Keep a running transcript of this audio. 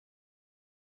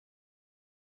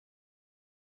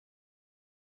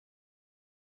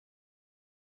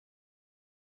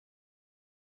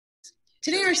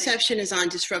Today our session is on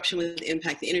disruption with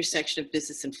impact, the intersection of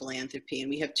business and philanthropy, and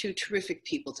we have two terrific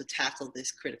people to tackle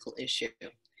this critical issue.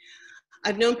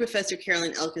 I've known Professor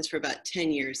Carolyn Elkins for about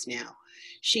 10 years now.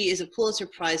 She is a Pulitzer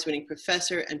Prize-winning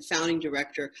professor and founding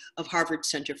director of Harvard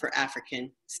Center for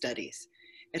African Studies.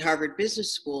 At Harvard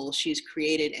Business School, she's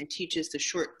created and teaches the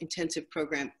short intensive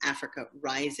program Africa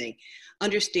Rising,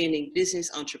 understanding business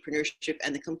entrepreneurship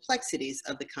and the complexities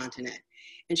of the continent.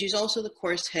 And she's also the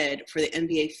course head for the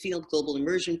MBA Field Global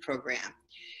Immersion Program.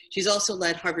 She's also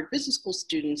led Harvard Business School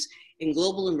students in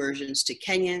global immersions to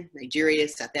Kenya, Nigeria,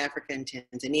 South Africa, and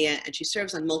Tanzania, and she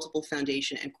serves on multiple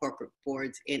foundation and corporate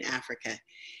boards in Africa.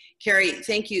 Carrie,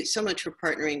 thank you so much for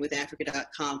partnering with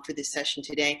Africa.com for this session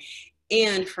today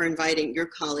and for inviting your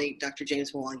colleague, Dr.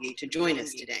 James Mwangi, to join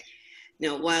us today.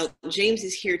 Now, while James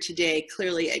is here today,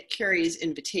 clearly at Carrie's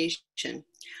invitation,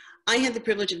 I had the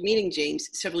privilege of meeting James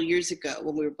several years ago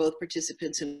when we were both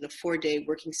participants in a 4-day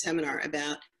working seminar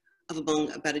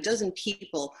among about a dozen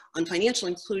people on financial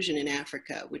inclusion in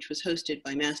Africa, which was hosted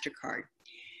by MasterCard.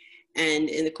 And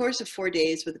in the course of 4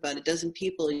 days with about a dozen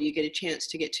people, you get a chance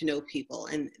to get to know people.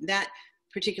 And that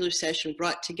particular session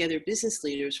brought together business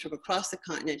leaders from across the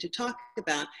continent to talk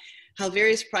about how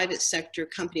various private sector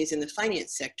companies in the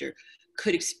finance sector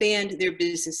could expand their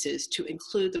businesses to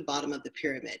include the bottom of the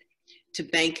pyramid, to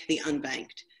bank the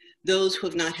unbanked, those who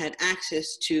have not had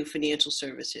access to financial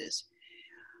services.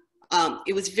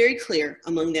 It was very clear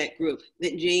among that group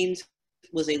that James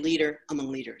was a leader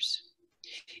among leaders.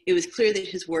 It was clear that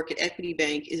his work at Equity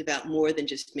Bank is about more than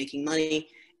just making money,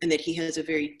 and that he has a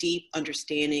very deep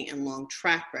understanding and long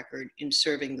track record in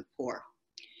serving the poor.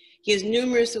 He has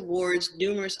numerous awards,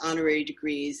 numerous honorary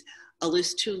degrees, a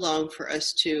list too long for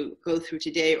us to go through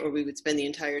today, or we would spend the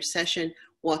entire session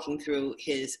walking through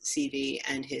his CV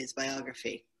and his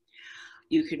biography.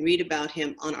 You can read about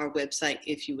him on our website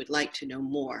if you would like to know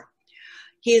more.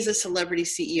 He is a celebrity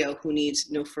CEO who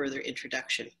needs no further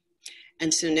introduction.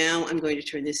 And so now I'm going to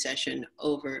turn this session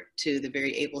over to the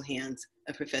very able hands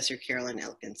of Professor Carolyn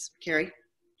Elkins. Carrie?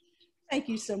 Thank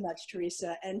you so much,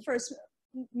 Teresa. And first,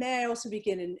 may I also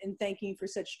begin in thanking you for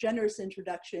such generous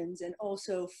introductions and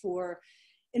also for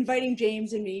inviting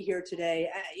James and me here today.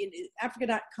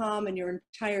 Africa.com and your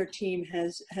entire team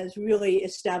has really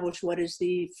established what is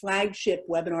the flagship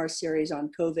webinar series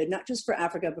on COVID, not just for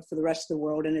Africa, but for the rest of the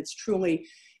world. And it's truly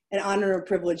an honor and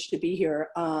privilege to be here,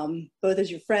 both as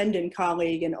your friend and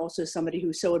colleague, and also somebody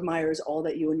who so admires all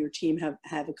that you and your team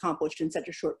have accomplished in such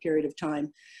a short period of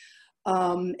time.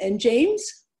 And James,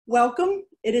 welcome.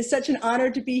 It is such an honor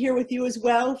to be here with you as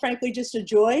well. Frankly, just a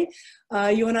joy.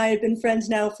 You and I have been friends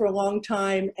now for a long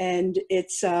time, and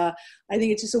it's I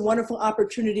think it's just a wonderful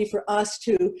opportunity for us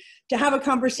to have a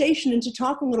conversation and to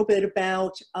talk a little bit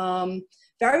about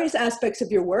various aspects of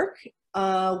your work.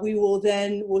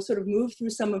 We'll sort of move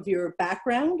through some of your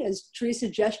background, as Teresa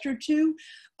gestured to.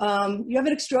 You have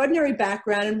an extraordinary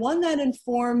background, and one that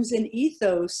informs an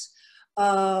ethos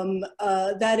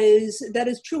that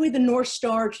is truly the North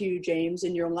Star to you, James,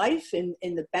 in your life, in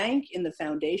the bank, in the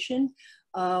foundation.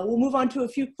 We'll move on to a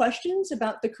few questions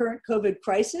about the current COVID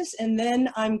crisis, and then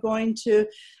I'm going to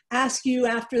ask you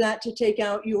after that to take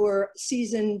out your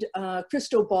seasoned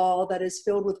crystal ball that is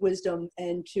filled with wisdom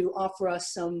and to offer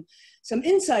us some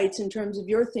insights in terms of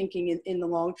your thinking in the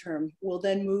long term. We'll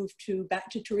then move back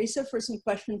to Teresa for some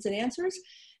questions and answers,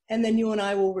 and then you and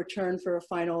I will return for a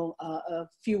final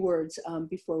few words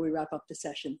before we wrap up the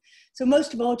session. So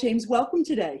most of all, James, welcome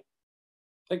today.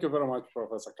 Thank you very much,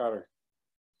 Professor Carrie.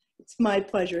 It's my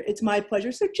pleasure. It's my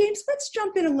pleasure. So James, let's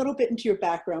jump in a little bit into your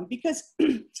background because,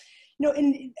 you know,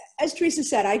 as Teresa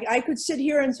said, I could sit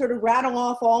here and sort of rattle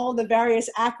off all the various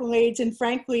accolades, and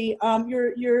frankly,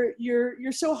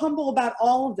 you're so humble about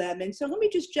all of them. And so let me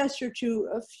just gesture to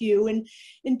a few. And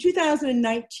in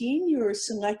 2019, you were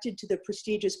selected to the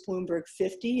prestigious Bloomberg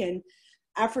 50, and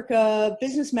Africa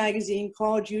Business Magazine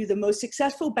called you the most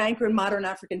successful banker in modern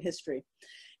African history.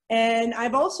 And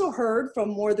I've also heard from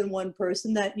more than one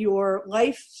person that your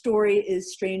life story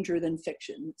is stranger than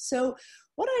fiction. So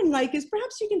what I'd like is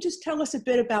perhaps you can just tell us a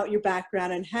bit about your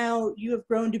background and how you have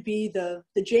grown to be the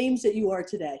James that you are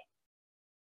today.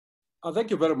 Thank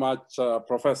you very much,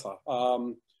 Professor.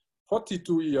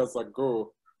 42 years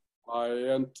ago, I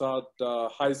entered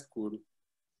high school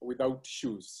without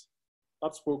shoes.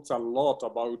 That spoke a lot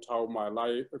about how my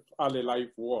early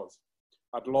life was.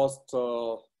 I'd lost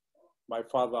my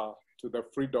father to the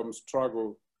freedom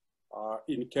struggle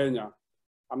in Kenya.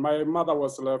 And my mother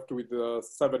was left with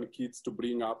 7 kids to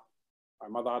bring up. My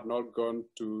mother had not gone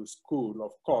to school,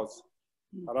 of course.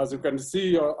 And as you can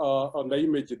see on the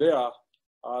image there,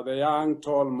 the young,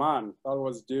 tall man, that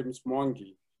was James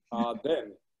Mwangi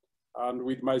then. and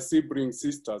with my sibling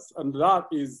sisters. And that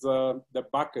is the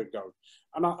background.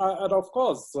 And of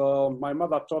course, my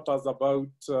mother taught us about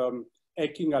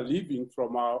making a living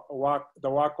from our work, the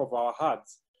work of our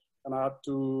hands. And I had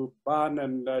to burn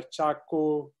and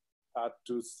charcoal,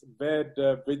 to vet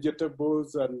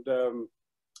vegetables and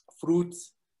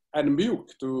fruits and milk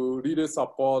to really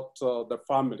support the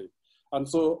family. And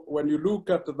so when you look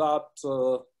at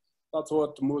that, that's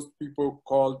what most people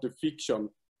call the fiction.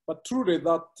 But truly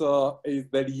that is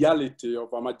the reality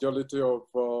of a majority of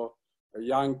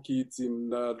young kids in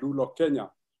rural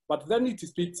Kenya. But then it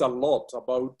speaks a lot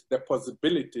about the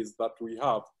possibilities that we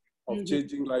have of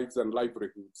changing lives and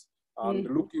livelihoods and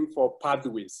looking for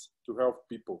pathways to help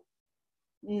people.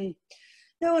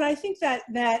 No, and I think that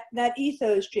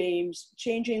ethos, James,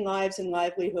 changing lives and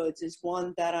livelihoods, is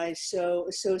one that I so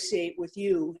associate with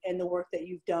you and the work that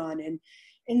you've done. And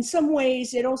in some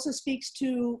ways, it also speaks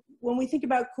to, when we think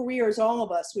about careers, all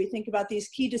of us, we think about these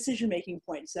key decision-making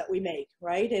points that we make,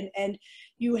 right? And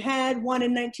you had one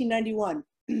in 1991.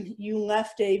 You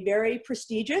left a very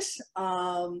prestigious,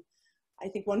 I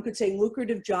think one could say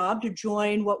lucrative job to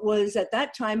join what was at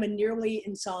that time a nearly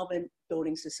insolvent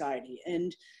building society.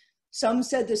 And some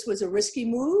said this was a risky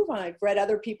move. I've read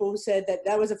other people who said that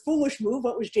that was a foolish move.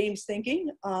 What was James thinking?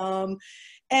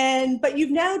 But you've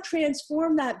now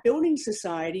transformed that building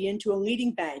society into a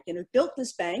leading bank and have built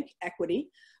this bank, Equity,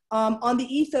 on the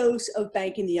ethos of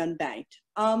banking the unbanked.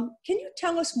 Can you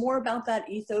tell us more about that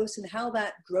ethos and how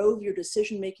that drove your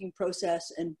decision-making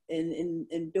process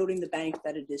in building the bank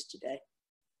that it is today?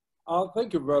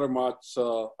 Thank you very much.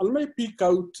 I may pick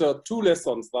out two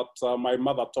lessons that my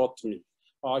mother taught me.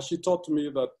 She taught me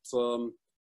that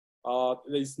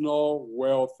there is no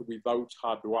wealth without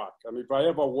hard work. And if I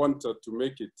ever wanted to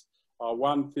make it,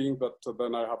 one thing that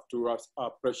then I have to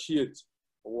appreciate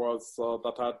was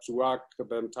that I had to work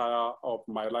the entire of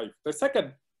my life. The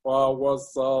second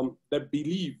was the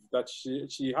belief that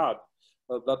she had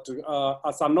that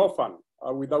as an orphan,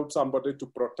 without somebody to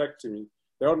protect me,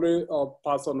 the only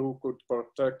person who could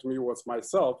protect me was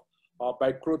myself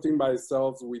by clothing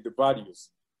myself with values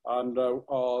and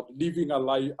living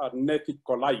an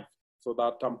ethical life so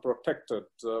that I'm protected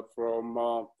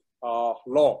from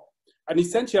law. And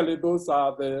essentially, those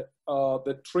are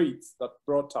the traits that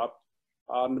brought up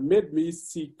and made me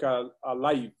seek a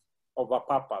life of a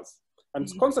purpose. And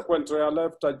consequently, I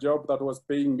left a job that was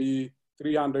paying me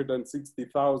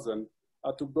 $360,000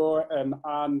 to go and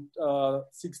earn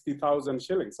 60,000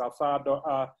 shillings,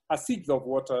 a sixth of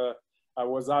what I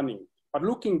was earning. But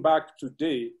looking back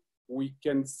today, we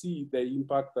can see the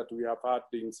impact that we have had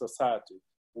in society.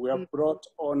 We have brought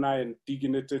honor and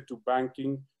dignity to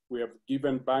banking. We have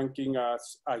given banking a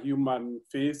human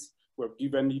face. We have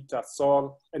given it a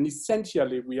soul. And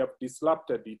essentially, we have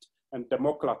disrupted it and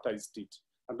democratized it.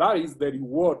 And that is the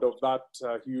reward of that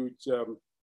huge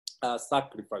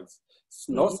sacrifice.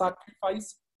 No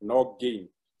sacrifice, no gain.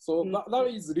 So that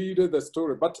is really the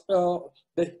story. But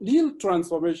the real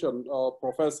transformation,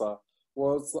 Professor,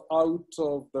 was out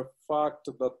of the fact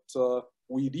that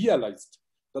we realized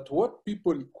that what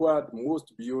people required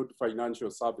most beyond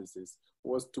financial services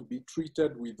was to be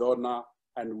treated with honor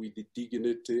and with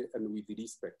dignity and with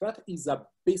respect. That is a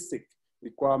basic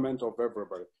requirement of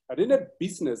everybody. And in a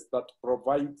business that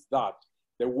provides that,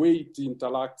 the way it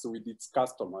interacts with its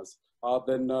customers,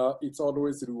 then it's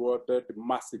always rewarded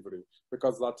massively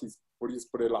because that is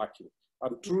pretty lucky.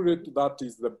 And truly, that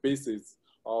is the basis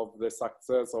of the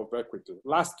success of Equity.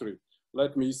 Lastly,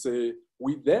 let me say,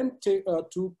 we then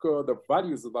took the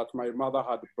values that my mother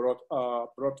had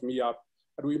brought me up,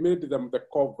 and we made them the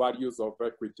core values of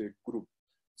Equity Group.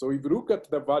 So if you look at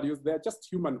the values, they're just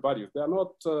human values. They're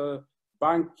not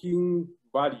banking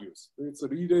values. It's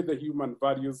really the human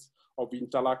values of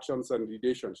interactions and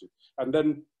relationships. And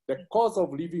then the cause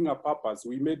of living a purpose,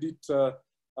 we made it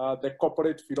the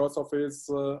corporate philosophies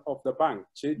of the bank,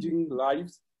 changing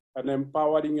lives and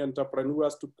empowering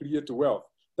entrepreneurs to create wealth.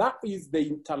 That is the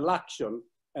interaction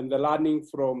and the learning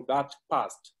from that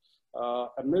past.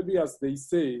 And maybe as they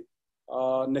say,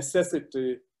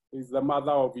 necessity is the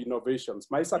mother of innovations.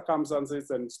 My circumstances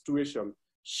and situation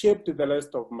shaped the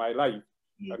rest of my life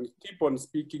and keep on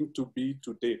speaking to be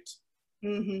to date.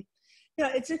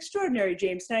 Yeah, it's extraordinary,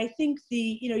 James. And I think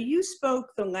you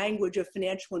spoke the language of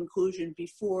financial inclusion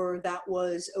before that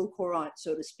was au courant,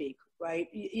 so to speak, right?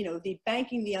 The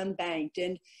banking the unbanked.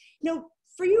 And,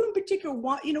 for you in particular,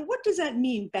 what does that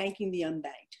mean, banking the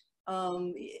unbanked?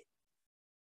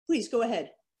 Please go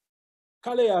ahead.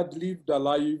 Clarke had lived a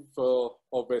life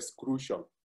of exclusion.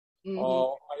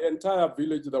 My entire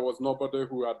village, there was nobody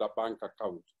who had a bank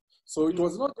account. So it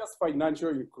was not just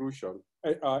financial exclusion,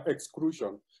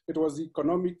 it was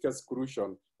economic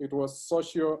exclusion, it was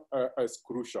social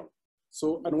exclusion.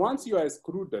 So, and once you are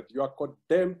excluded, you are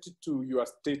condemned to your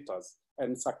status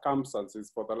and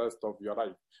circumstances for the rest of your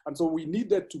life. And so we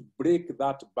needed to break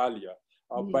that barrier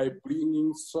by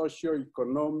bringing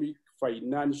socio-economic,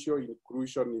 financial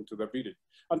inclusion into the village.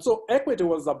 And so equity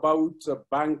was about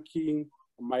banking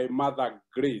my mother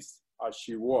Grace as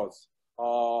she was.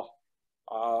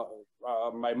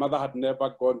 My mother had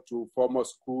never gone to formal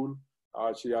school.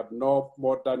 She had no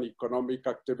modern economic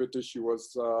activity she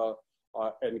was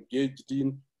engaged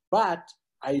in, but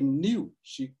I knew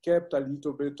she kept a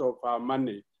little bit of her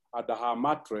money at her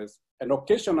mattress, and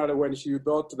occasionally when she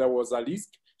thought there was a risk,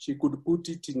 she could put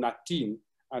it in a tin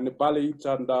and bury it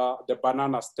under the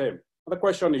banana stem. And the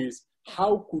question is,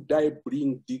 how could I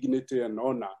bring dignity and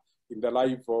honor in the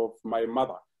life of my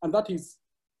mother? And that is,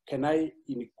 can I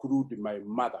include my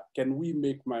mother? Can we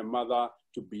make my mother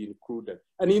to be included?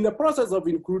 And in the process of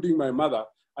including my mother,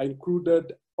 I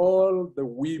included all the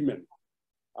women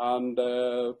and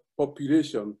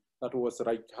population that was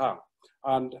like her.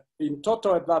 And in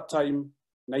total at that time,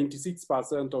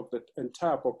 96% of the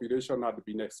entire population had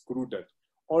been excluded.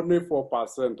 Only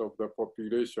 4% of the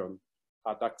population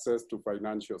had access to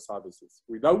financial services.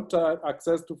 Without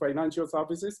access to financial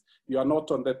services, you are not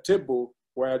on the table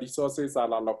where resources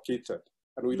are allocated.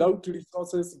 And without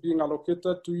resources being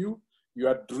allocated to you,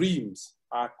 your dreams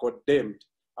are condemned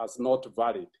as not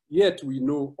valid. Yet we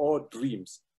know all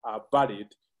dreams are valid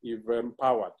if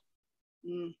empowered.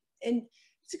 And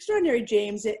it's extraordinary,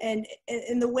 James, and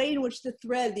the way in which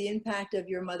the impact of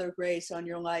your mother Grace on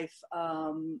your life,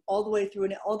 all the way through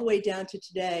and all the way down to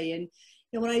today. And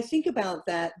you know, when I think about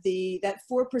that, that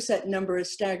 4% number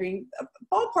is staggering.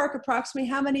 Ballpark approximately,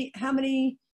 how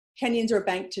many Kenyans are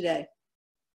banked today?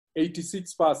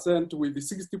 86%, with the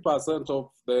 60%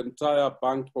 of the entire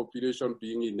banked population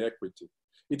being in equity.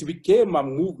 It became a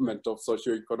movement of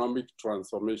socioeconomic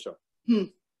transformation.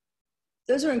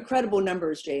 Those are incredible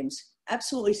numbers, James.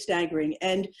 Absolutely staggering.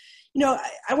 And you know,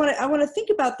 I want to think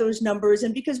about those numbers,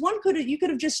 and because you could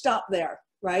have just stopped there,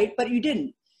 right? But you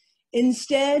didn't.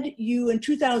 Instead, you in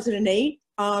 2008,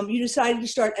 you decided to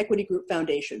start Equity Group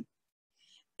Foundation.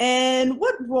 And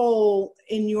what role,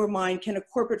 in your mind, can a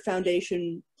corporate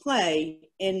foundation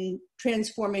play in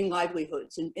transforming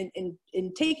livelihoods,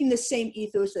 in taking the same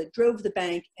ethos that drove the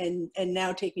bank and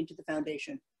now taking to the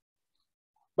foundation?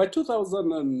 By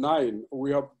 2009,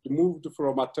 we have moved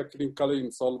from a technically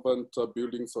insolvent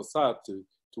building society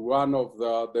to one of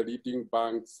the leading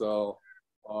banks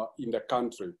in the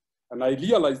country. And I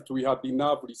realized we had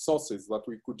enough resources that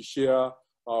we could share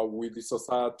with the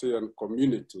society and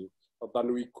community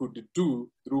than we could do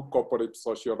through corporate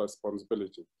social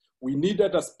responsibility. We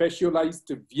needed a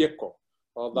specialized vehicle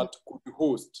that could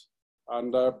host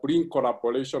and bring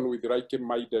collaboration with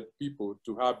like-minded people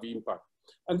to have impact.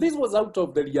 And this was out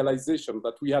of the realization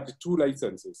that we had two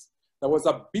licenses. There was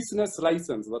a business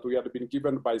license that we had been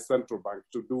given by Central Bank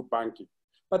to do banking,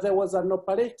 but there was an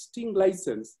operating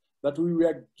license that we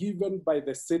were given by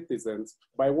the citizens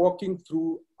by walking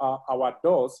through our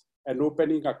doors and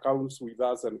opening accounts with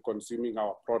us and consuming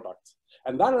our products.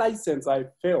 And that license, I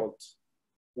felt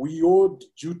we owed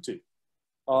duty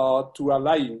to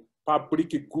align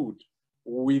public good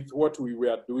with what we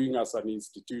were doing as an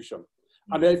institution.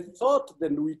 And I thought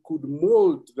then we could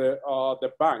mold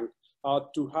the bank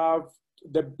to have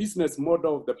the business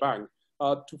model of the bank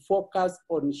to focus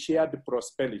on shared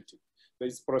prosperity. There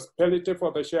is prosperity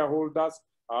for the shareholders,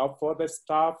 for the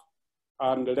staff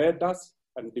and lenders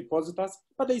and depositors,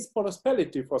 but there is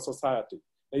prosperity for society.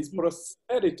 There is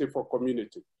prosperity for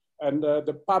community and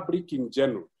the public in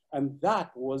general. And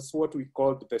that was what we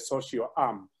called the social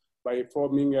arm by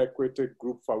forming Equity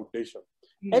Group Foundation.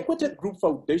 Equity Group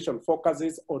Foundation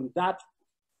focuses on that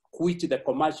which the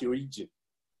commercial agent,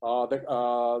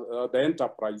 the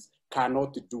enterprise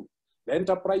cannot do. The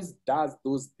enterprise does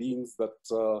those things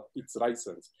that it's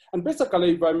licensed. And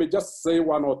basically, if I may just say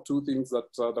one or two things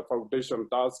that the foundation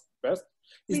does best,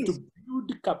 is to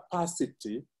build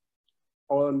capacity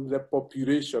on the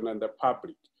population and the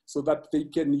public so that they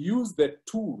can use the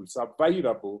tools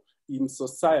available in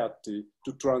society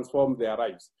to transform their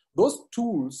lives. Those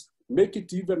tools make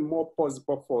it even more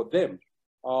possible for them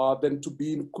than to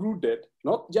be included,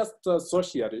 not just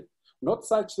socially, not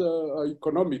such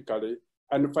economically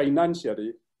and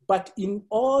financially, but in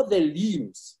all the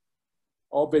limbs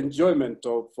of enjoyment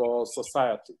of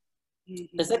society.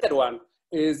 The second one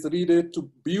is really to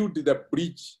build the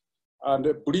bridge and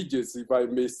the bridges, if I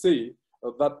may say,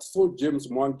 that saw James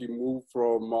Mwangi move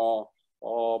from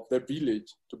the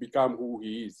village to become who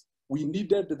he is. We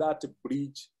needed that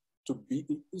bridge to be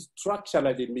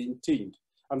structurally maintained.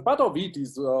 And part of it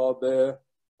is the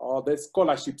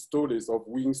scholarship stories of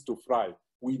Wings to Fly.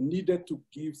 We needed to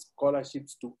give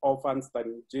scholarships to orphans like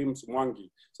James Mwangi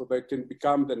so they can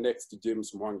become the next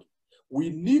James Mwangi. We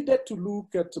needed to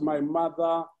look at my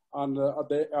mother and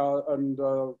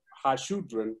her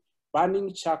children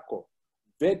burning charcoal,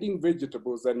 bedding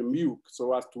vegetables and milk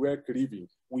so as to work living.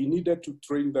 We needed to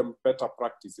train them better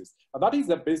practices. And that is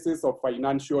the basis of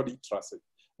financial literacy.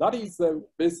 That is the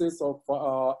basis of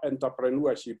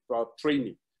entrepreneurship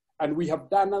training. And we have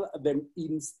done them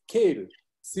in scale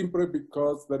simply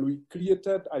because then we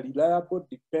created a reliable,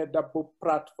 dependable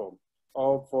platform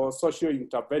of social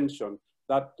intervention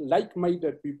that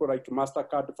like-minded people like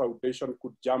MasterCard Foundation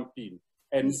could jump in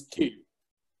and scale.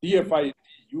 DFID,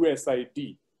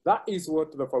 USID, that is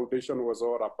what the foundation was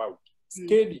all about.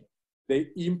 Scaling the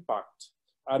impact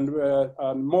and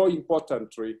more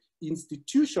importantly,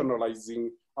 institutionalizing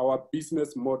our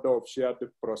business model of shared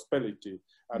prosperity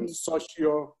and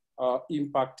social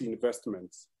impact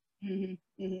investments.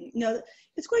 No,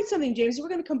 it's quite something, James. We're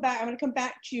going to come back. I'm going to come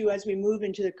back to you as we move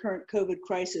into the current COVID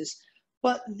crisis.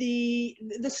 But the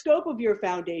scope of your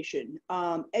foundation,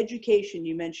 education,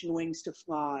 you mentioned Wings to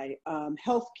Fly,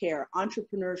 healthcare,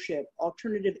 entrepreneurship,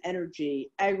 alternative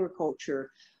energy, agriculture,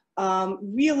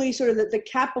 really sort of the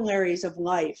capillaries of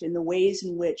life in the ways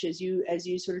in which, as you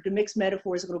sort of, to mix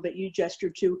metaphors a little bit, you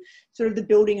gestured to sort of the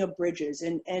building of bridges.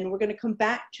 And we're going to come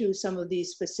back to some of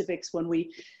these specifics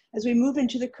as we move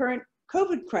into the current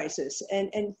COVID crisis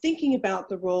and thinking about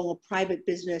the role of private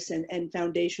business and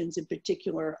foundations in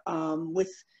particular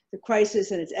with the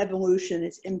crisis and its evolution,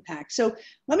 its impact. So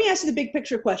let me ask you the big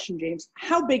picture question, James.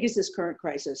 How big is this current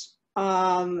crisis?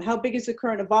 How big has the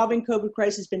current evolving COVID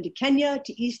crisis been to Kenya,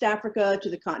 to East Africa, to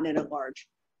the continent at large?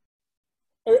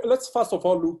 Let's first of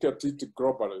all look at it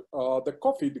globally. The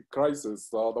COVID crisis,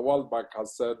 the World Bank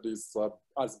has said, is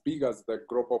as big as the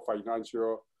global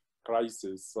financial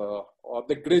crisis or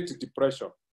the Great Depression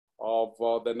of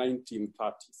the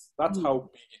 1930s. That's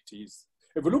how big it is.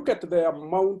 If you look at the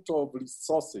amount of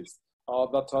resources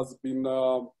that has been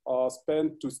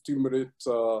spent to stimulate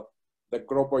the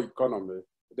global economy,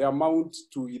 they amount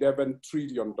to $11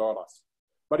 trillion.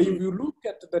 But if you look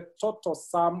at the total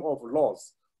sum of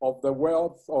loss of the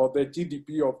wealth or the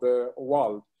GDP of the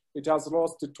world, it has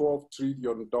lost $12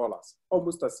 trillion,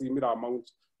 almost a similar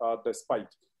amount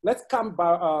despite. Let's come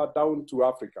down to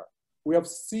Africa. We have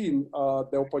seen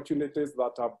the opportunities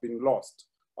that have been lost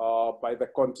by the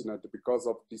continent because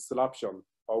of disruption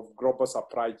of global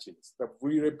supply chains. They've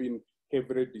really been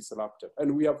heavily disrupted.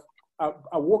 And we have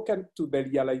awoken to the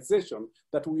realization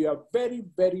that we are very,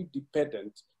 very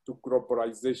dependent to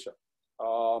globalization.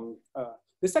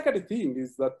 The second thing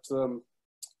is that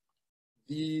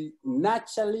the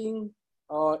nurturing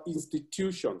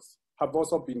institutions have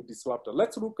also been disrupted.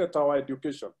 Let's look at our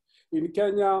education. In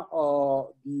Kenya,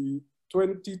 the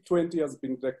 2020 has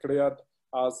been declared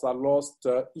as a lost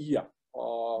year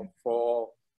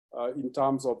in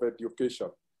terms of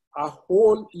education. A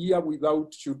whole year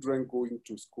without children going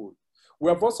to school. We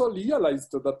have also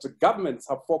realized that governments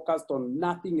have focused on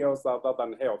nothing else other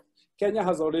than health. Kenya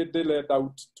has already laid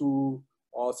out 2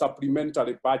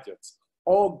 supplementary budgets,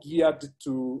 all geared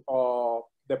to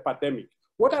the pandemic.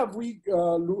 What have we, if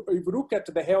you look at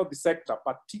the health sector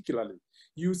particularly,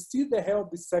 you see the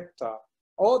health sector,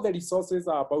 all the resources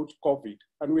are about COVID,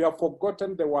 and we have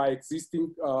forgotten there were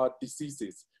existing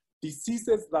diseases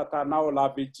that are now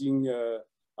ravaging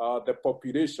the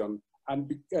population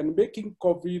and making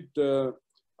COVID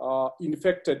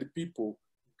infected people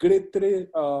greatly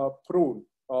prone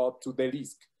to the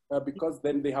risk because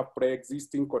then they have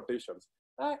pre-existing conditions.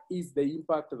 That is the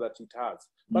impact that it has.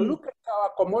 But look at our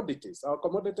commodities. Our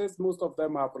commodities, most of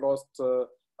them have lost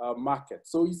market.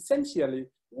 So essentially,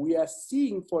 we are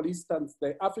seeing, for instance,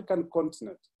 the African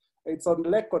continent. It's on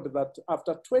record that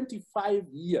after 25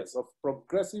 years of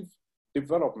progressive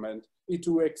development, it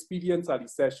will experience a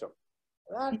recession.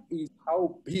 That is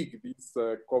how big this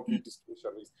COVID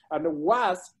situation is. And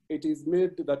worse, it is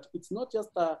made that it's not just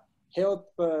a health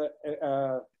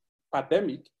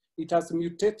pandemic, it has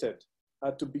mutated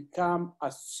to become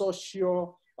a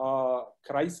social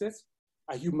crisis,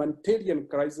 a humanitarian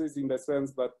crisis in the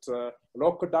sense that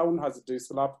lockdown has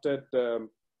disrupted the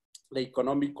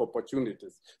economic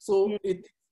opportunities. So it's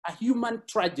a human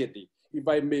tragedy, if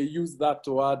I may use that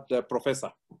word,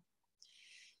 Professor.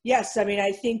 Yes, I mean,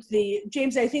 I think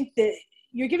James, I think that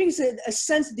you're giving us a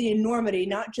sense of the enormity,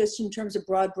 not just in terms of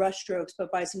broad brushstrokes,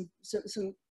 but by some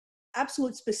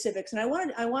absolute specifics. And I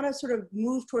want to sort of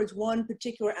move towards one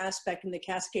particular aspect in the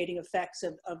cascading effects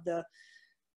of the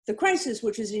the crisis,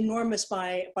 which is enormous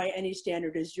by any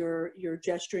standard, as you're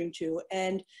gesturing to.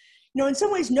 And in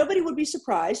some ways, nobody would be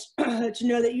surprised to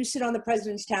know that you sit on the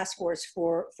president's task force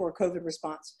for COVID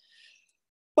response.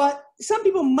 But some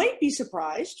people might be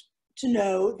surprised to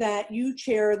know that you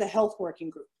chair the health working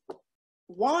group.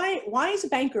 Why is a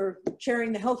banker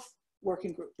chairing the health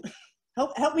working group?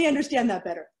 Help me understand that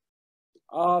better.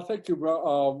 Thank you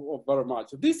very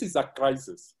much. This is a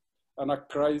crisis, and a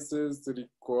crisis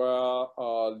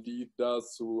requires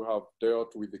leaders who have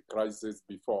dealt with the crisis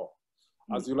before.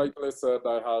 As you likely said,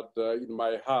 I had in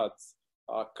my heart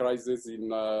a crisis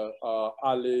in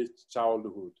early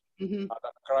childhood, and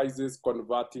a crisis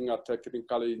converting a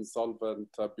technically insolvent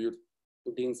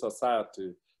building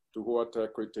society to what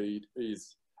equity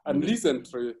is. And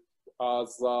recently,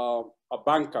 as a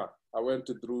banker, I went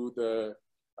through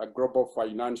a global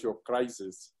financial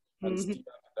crisis and still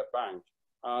at the bank.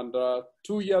 And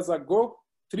 3 years ago,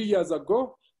 we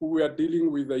were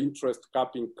dealing with the interest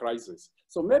capping crisis.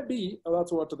 So maybe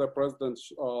that's what the president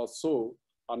saw,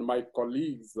 and my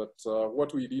colleagues, that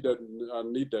what we needed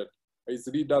is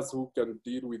leaders who can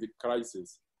deal with the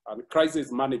crisis. And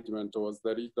crisis management was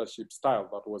the leadership style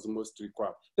that was most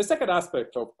required. The second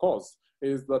aspect, of course,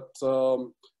 is that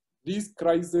these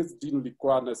crises didn't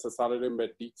require necessarily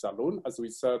medics alone. As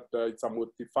we said, it's a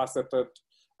multifaceted,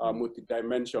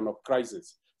 multidimensional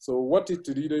crisis. So what it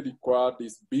really required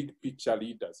is big picture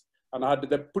leaders. And I had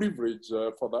the privilege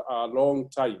for a long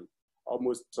time,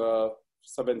 almost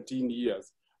 17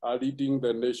 years, leading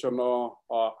the National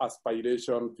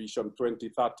Aspiration Vision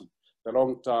 2030, the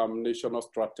long-term national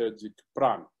strategic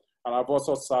plan. And I've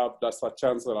also served as a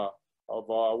chancellor of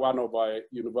one of our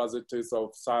universities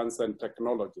of science and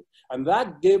technology. And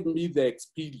that gave me the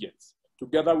experience,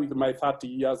 together with my 30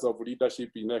 years of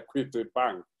leadership in Equity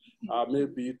Bank,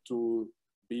 maybe to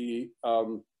be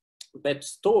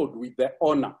bestowed with the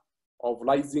honor of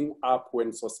rising up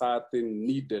when society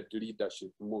needed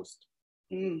leadership most.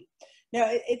 Now,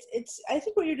 I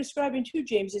think what you're describing too,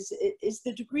 James, is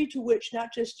the degree to which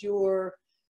not just your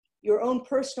own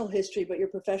personal history, but your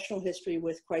professional history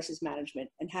with crisis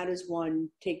management, and how does one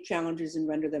take challenges and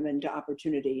render them into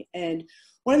opportunity. And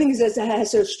one of the things that has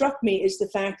so struck me is the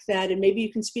fact that, and maybe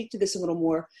you can speak to this a little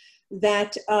more,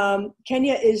 that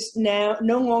Kenya is now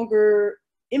no longer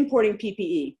importing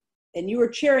PPE, and you were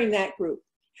chairing that group.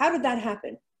 How did that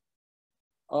happen?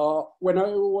 When I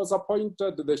was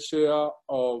appointed the chair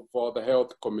of the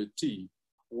health committee,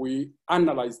 we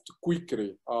analyzed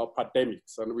quickly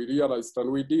pandemics, and we realized,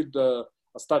 and we did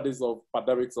studies of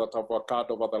pandemics that have occurred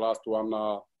over the last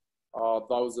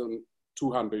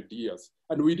 1,200 years.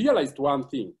 And we realized one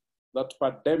thing, that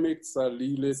pandemics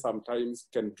really sometimes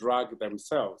can drag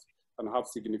themselves and have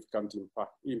significant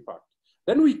impact.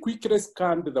 Then we quickly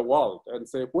scanned the world and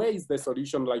say, where is the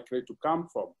solution likely to come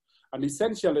from? And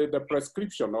essentially the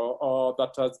prescription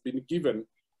that has been given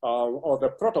or the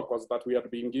protocols that we had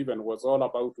been given was all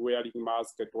about wearing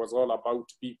masks, it was all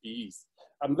about PPEs.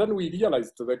 And then we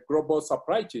realized the global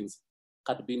supply chains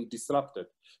had been disrupted.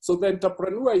 So the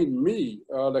entrepreneur in me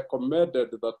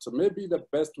recommended that maybe the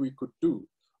best we could do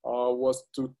was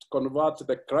to convert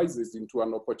the crisis into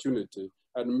an opportunity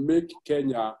and make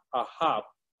Kenya a hub,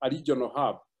 a regional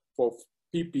hub for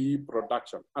PPE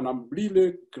production. And I'm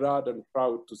really glad and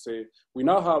proud to say we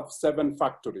now have 7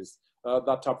 factories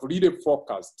that have really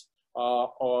focused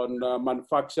on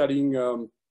manufacturing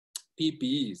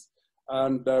PPEs.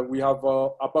 And we have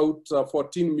about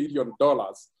 $14 million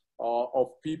of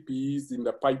PPEs in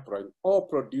the pipeline, all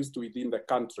produced within the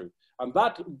country. And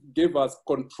that gave us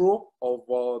control of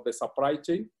the supply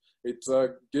chain. It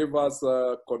gave us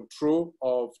control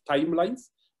of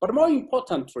timelines. But more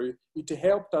importantly, it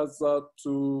helped us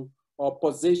to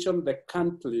position the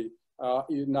country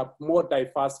in a more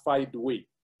diversified way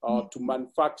to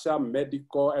manufacture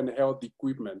medical and health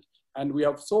equipment. And we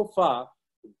have so far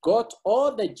got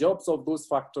all the jobs of those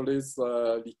factories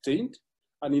retained.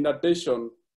 And in addition,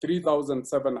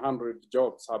 3,700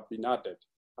 jobs have been added.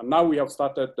 And now we have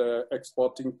started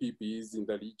exporting PPEs in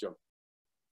the region.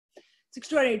 It's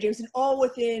extraordinary, James, and all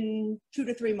within 2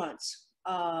 to 3 months.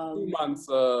 2 months,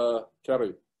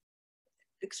 Carrie.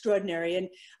 Extraordinary. And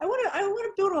I want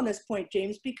to build on this point,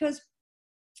 James, because,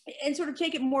 and sort of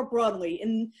take it more broadly,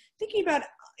 and thinking about,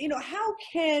 how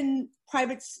can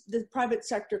the private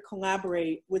sector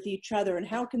collaborate with each other, and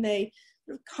how can they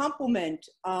complement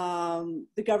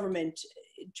the government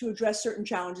to address certain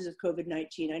challenges of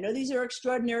COVID-19? I know these are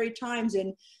extraordinary times,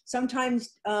 and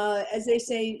sometimes, as they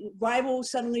say, rivals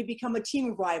suddenly become a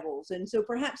team of rivals. And so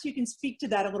perhaps you can speak to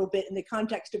that a little bit in the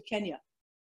context of Kenya.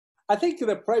 I think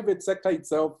the private sector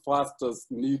itself first does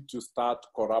need to start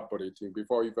collaborating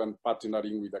before even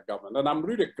partnering with the government. And I'm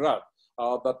really glad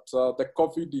that the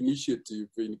COVID initiative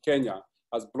in Kenya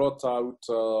has brought out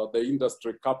the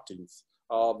industry captains,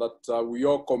 that we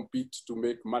all compete to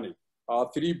make money.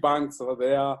 3 banks are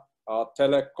there,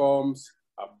 telecoms,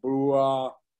 brewer,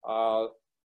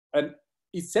 and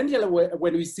essentially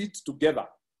when we sit together,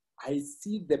 I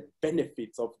see the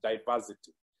benefits of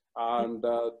diversity and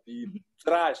the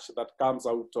trash that comes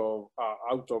out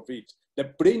of it, the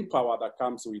brain power that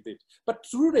comes with it. But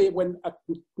truly, when a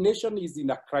nation is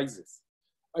in a crisis,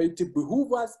 it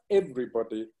behooves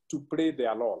everybody to play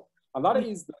their role. And that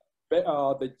is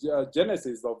the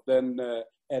genesis of then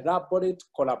elaborate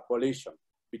collaboration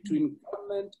between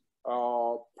government,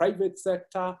 private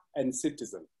sector, and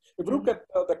citizen. If you look at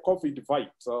the COVID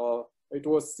fight, it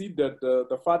was seeded,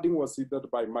 the funding was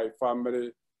seeded by my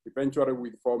family, eventually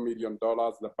with $4 million.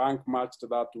 The bank matched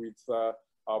that with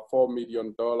 $4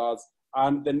 million.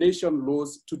 And the nation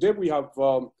rose. Today we have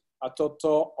a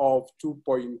total of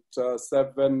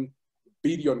 2.7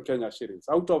 billion Kenya shillings.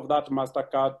 Out of that,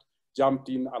 MasterCard jumped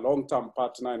in, a long-term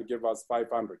partner, and gave us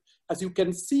 500. As you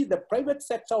can see, the private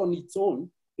sector on its own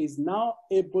is now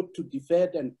able to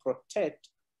defend and protect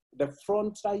the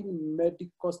frontline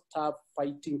medical staff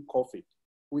fighting COVID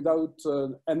without,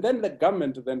 and then the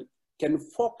government then can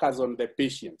focus on the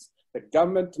patients. The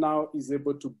government now is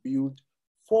able to build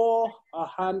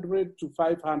 400 to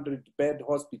 500 bed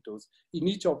hospitals in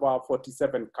each of our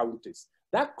 47 counties.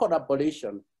 That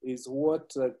collaboration is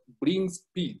what brings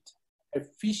speed,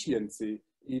 efficiency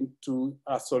into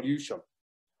a solution.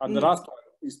 And the last one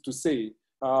is to say,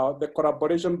 the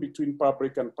collaboration between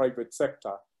public and private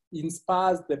sector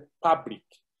inspires the public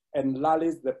and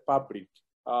rallies the public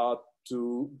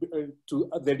to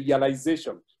the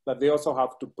realization that they also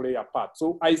have to play a part.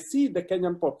 So I see the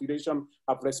Kenyan population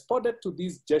have responded to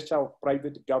this gesture of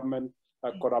private government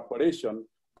collaboration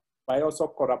by also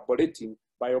collaborating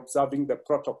by observing the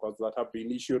protocols that have been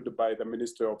issued by the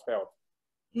Ministry of Health.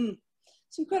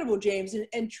 It's incredible, James,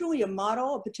 and truly a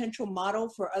model, a potential model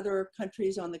for other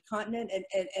countries on the continent,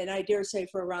 and I dare say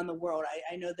for around the world.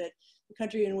 I know that the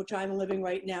country in which I'm living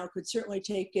right now could certainly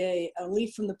take a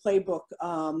leaf from the playbook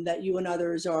that you and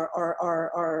others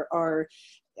are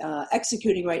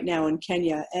executing right now in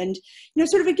Kenya. And, you know,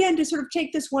 sort of again, to sort of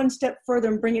take this one step further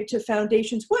and bring it to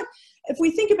foundations, if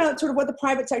we think about sort of what the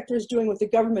private sector is doing with the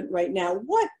government right now,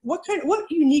 what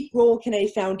unique role can a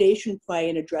foundation play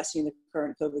in addressing the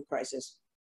current COVID crisis?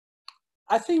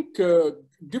 I think,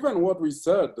 given what we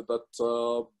said,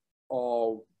 that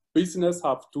business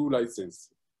have 2 licenses.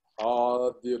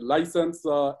 The license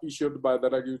issued by the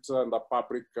regulator and the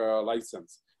public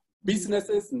license.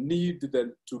 Businesses need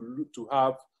then to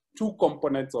have 2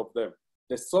 components of them,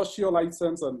 the social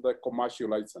license and the commercial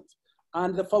license.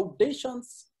 And the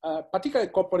foundations, particularly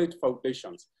corporate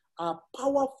foundations, are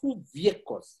powerful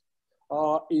vehicles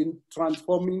in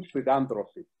transforming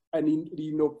philanthropy and in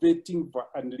innovating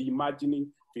and reimagining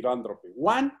philanthropy.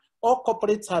 One, all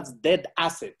corporates have dead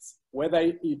assets, whether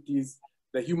it is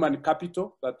the human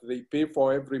capital that they pay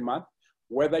for every month,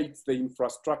 whether it's the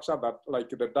infrastructure that like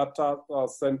the data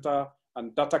center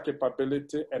and data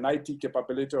capability and IT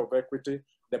capability of equity,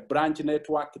 the branch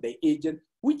network, the agent,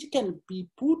 which can be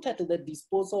put at the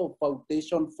disposal of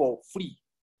foundation for free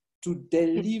to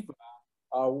deliver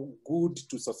good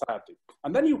to society.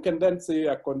 And then you can then say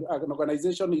an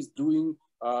organization is doing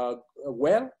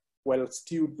well while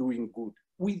still doing good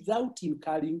without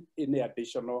incurring any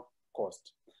additional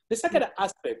cost. The second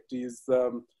aspect is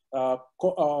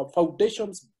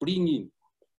foundations bring in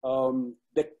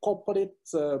the corporate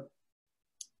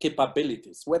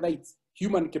capabilities, whether it's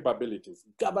human capabilities,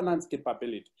 governance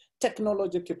capability,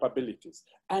 technology capabilities,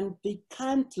 and they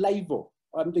can't rival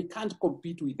and they can't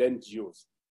compete with NGOs.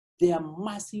 They are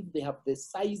massive, they have the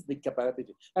size, the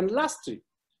capability. And lastly,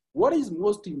 what is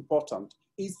most important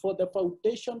is for the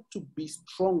foundation to be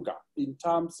stronger in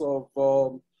terms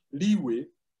of leeway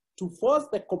to force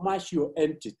the commercial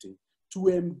entity to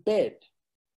embed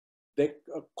the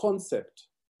concept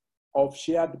of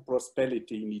shared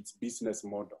prosperity in its business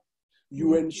model.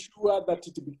 You ensure that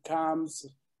it becomes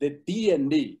the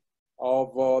DNA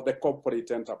of the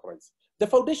corporate enterprise. The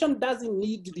foundation doesn't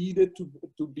need leader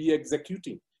to be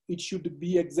executing. It should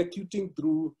be executing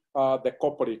through the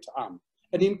corporate arm.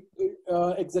 And in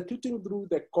executing through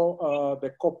the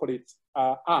corporate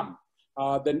arm,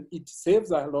 then it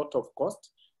saves a lot of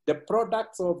cost. The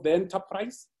products of the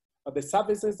enterprise, the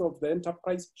services of the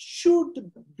enterprise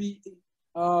should be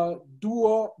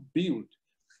dual build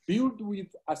with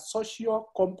a social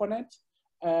component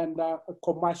and a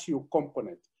commercial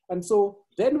component. And so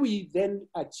then we then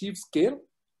achieve scale,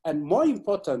 and more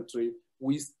importantly,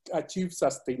 we achieve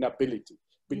sustainability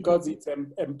because it's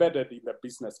embedded in the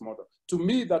business model. To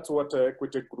me, that's what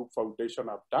Equity Group Foundation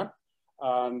have done.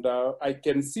 And I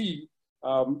can see,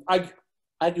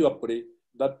 arguably,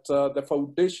 that the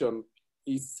foundation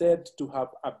is said to have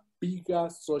a bigger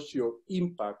social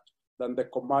impact than the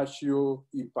commercial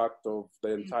impact of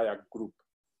the entire group.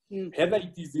 Whether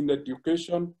it is in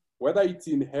education, whether it's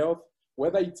in health,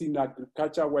 whether it's in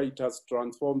agriculture, where it has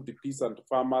transformed the peasant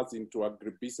farmers into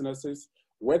agribusinesses,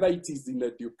 whether it is in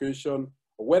education,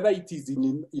 whether it is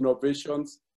in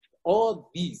innovations, all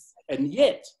these, and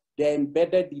yet they're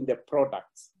embedded in the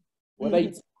products, whether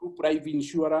it's group life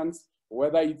insurance,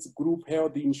 whether it's group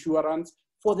health insurance,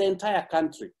 for the entire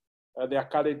country. They are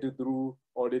carried through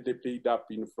already paid up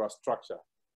infrastructure.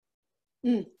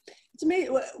 It's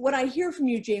amazing. What I hear from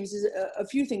you, James, is a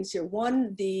few things here.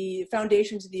 One, the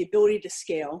foundations, the ability to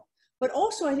scale, but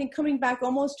also I think coming back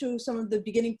almost to some of the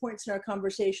beginning points in our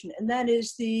conversation, and that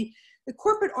is the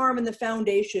corporate arm and the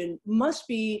foundation must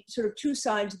be sort of two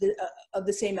sides of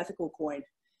the same ethical coin.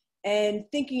 And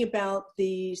thinking about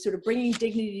the sort of bringing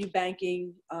dignity to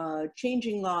banking,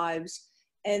 changing lives,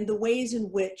 and the ways in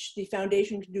which the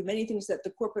foundation can do many things that the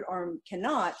corporate arm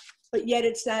cannot, but yet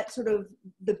it's that sort of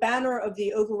the banner of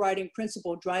the overriding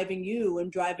principle driving you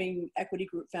and driving Equity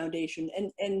Group Foundation,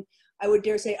 and I would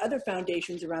dare say other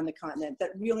foundations around the continent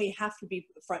that really have to be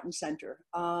front and center.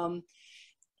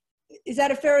 Is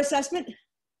that a fair assessment?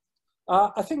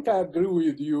 I think I agree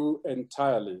with you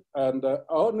entirely. And the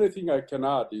only thing I can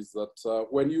add is that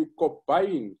when you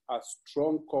combine a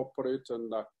strong corporate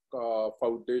and a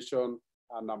foundation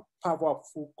and a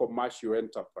powerful commercial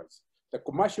enterprise, the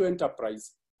commercial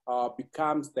enterprise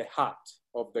becomes the heart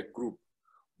of the group,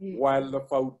 while the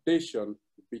foundation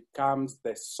becomes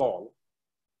the soul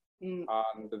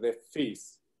and the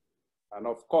face. And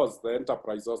of course, the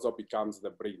enterprise also becomes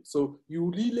the brain. So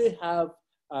you really have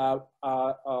a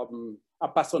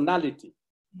personality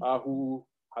who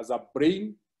has a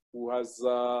brain, who has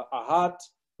a heart,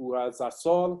 who has a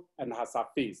soul, and has a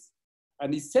face.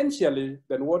 And essentially,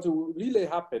 then what will really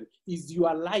happen is you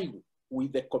align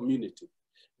with the community.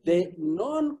 The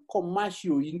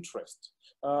non-commercial interest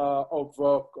of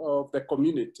the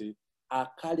community are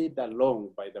carried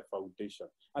along by the foundation.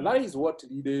 And that is what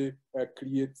really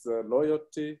creates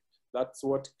loyalty. That's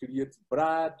what creates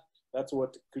pride. That's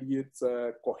what creates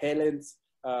coherence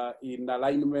in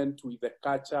alignment with the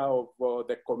culture of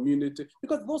the community.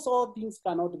 Because those all things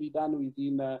cannot be done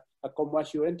within a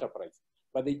commercial enterprise,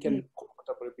 but they can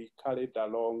comfortably be carried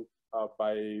along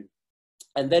by,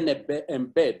 and then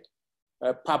embed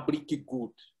public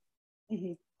good.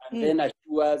 And then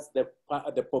assures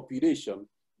the population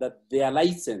that their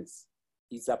license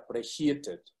is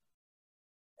appreciated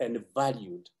and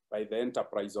valued by the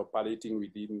enterprise operating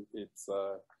within its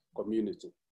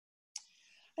community.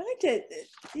 I like to,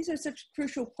 these are such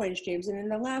crucial points, James. And in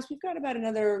the last, we've got about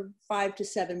another 5 to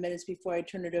 7 minutes before I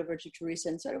turn it over to Teresa.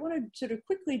 And so I want to sort of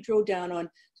quickly drill down on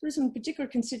sort of some particular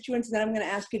constituents that I'm going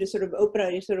to ask you to sort of open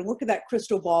up, you sort of look at that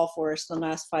crystal ball for us in the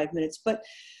last 5 minutes. But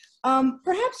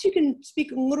perhaps you can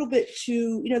speak a little bit to,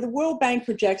 you know, the World Bank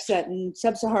projects that in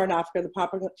sub-Saharan Africa,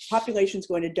 the population is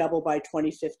going to double by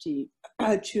 2050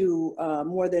 to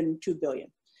more than 2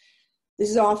 billion. This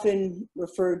is often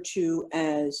referred to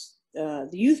as the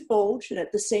youth bulge, and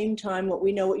at the same time, what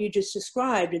you just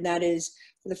described, and that is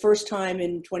for the first time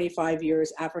in 25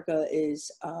 years, Africa is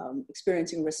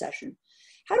experiencing recession.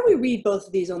 How do we read both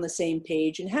of these on the same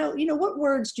page, and how, you know, what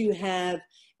words do you have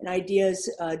and ideas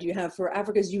do you have for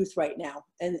Africa's youth right now,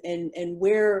 and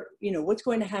where, you know, what's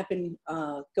going to happen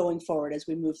going forward as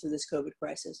we move through this COVID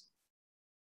crisis?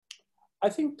 I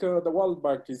think the World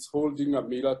Bank is holding a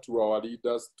mirror to our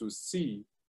leaders to see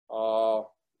the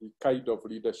kind of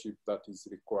leadership that is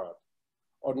required.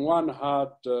 On one hand,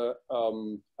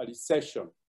 a recession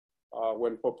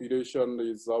when population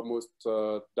is almost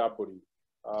doubling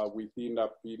within a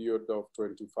period of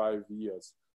 25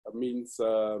 years means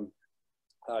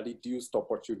reduced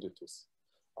opportunities.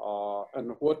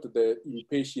 And what the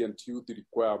impatient youth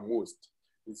require most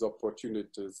is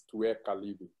opportunities to work a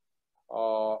living.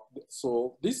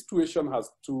 So this situation has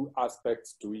two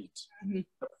aspects to it.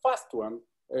 The first one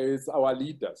is our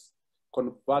leaders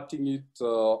converting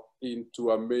it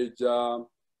into a major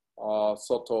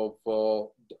sort of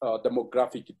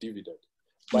demographic dividend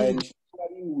by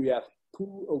ensuring we are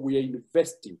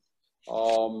investing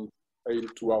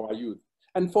into our youth.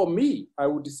 And for me, I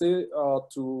would say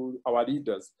to our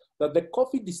leaders that the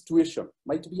COVID situation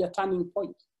might be a turning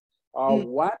point.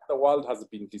 While the world has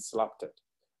been disrupted,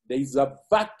 there is a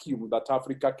vacuum that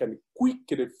Africa can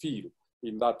quickly fill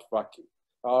in that vacuum.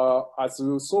 As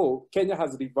you saw, Kenya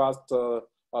has reversed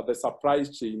the supply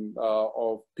chain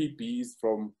of PPEs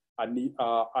from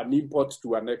an import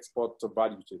to an export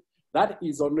value chain. That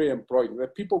is only employing. The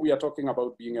people we are talking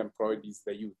about being employed is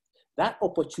the youth. That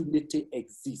opportunity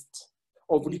exists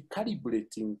of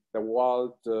recalibrating the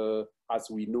world as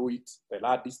we know it, the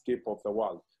landscape of the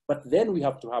world. But then we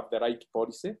have to have the right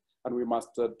policy, and we must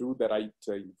do the right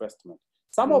investment.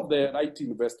 Some of the right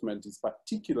investment is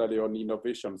particularly on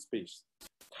innovation space.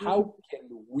 How can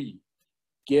we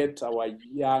get our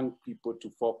young people to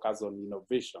focus on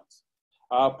innovations,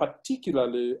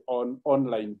 particularly on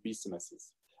online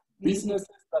businesses? Businesses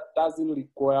that doesn't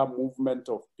require movement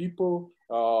of people,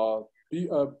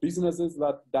 businesses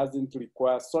that doesn't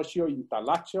require social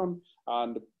interaction,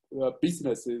 and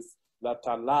businesses that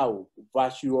allow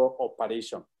virtual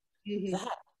operation.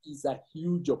 That is a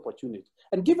huge opportunity.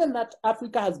 And given that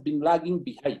Africa has been lagging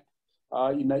behind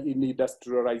in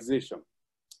industrialization,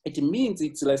 it means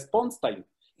its response time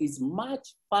is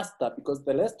much faster because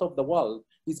the rest of the world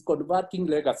is converting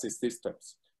legacy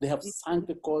systems. They have sunk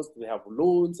costs, they have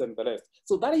loans and the rest.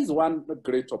 So that is one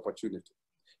great opportunity.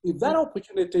 If that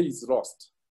opportunity is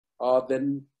lost,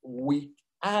 then we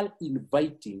are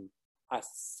inviting a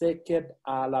second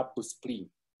Arab Spring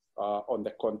on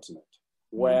the continent,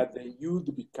 where the youth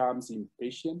becomes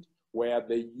impatient, where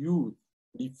the youth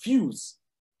refuse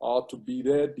to be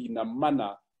led in a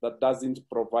manner that doesn't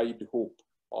provide hope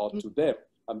to them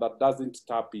and that doesn't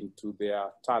tap into their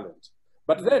talent.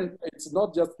 But then it's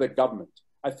not just the government.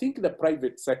 I think the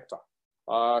private sector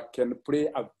can play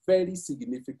a very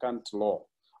significant role.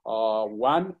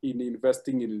 One, in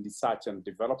investing in research and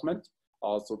development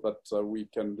so that we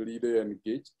can really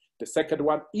engage. The second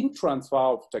one, in transfer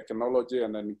of technology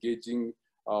and engaging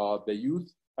the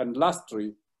youth. And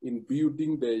lastly, in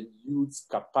building the youth's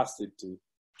capacity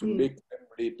to make them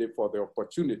ready for the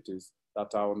opportunities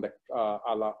that are on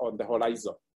the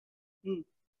horizon.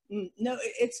 No,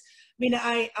 it's, I mean,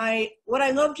 what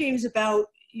I love, James, about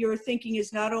your thinking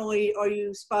is not only are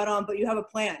you spot on, but you have a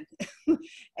plan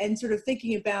and sort of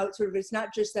thinking about sort of, it's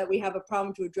not just that we have a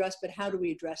problem to address, but how do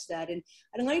we address that? And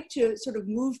I'd like to sort of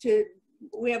move to,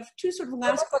 we have two sort of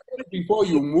last. Before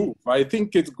you move, I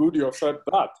think it's good you said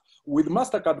that. With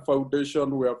MasterCard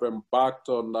Foundation, we have embarked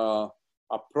on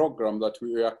a program that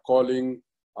we are calling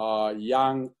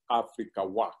Young Africa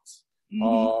Works,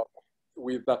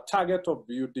 with the target of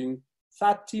building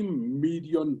 30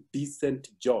 million decent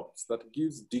jobs that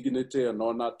gives dignity and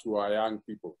honor to our young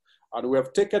people. And we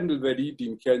have taken the lead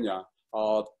in Kenya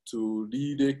to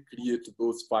really create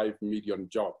those 5 million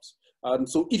jobs. And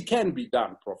so it can be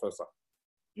done, Professor.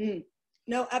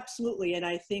 No, absolutely. And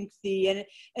I think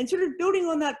and sort of building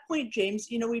on that point,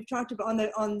 James, you know, we've talked about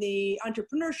on the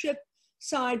entrepreneurship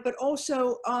side, but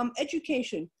also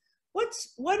education.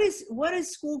 What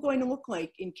is school going to look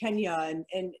like in Kenya and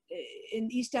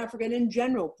in East Africa and in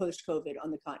general post-COVID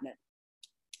on the continent?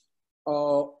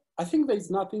 I think there's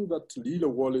nothing that really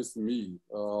worries me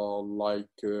like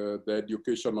the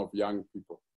education of young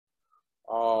people.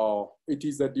 It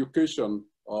is education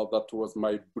that was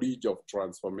my bridge of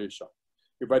transformation.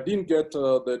 If I didn't get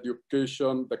the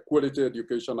education, the quality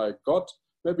education I got,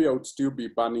 maybe I would still be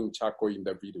burning charcoal in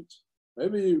the village.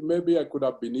 Maybe I could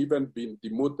have been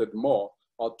demoted more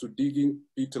to digging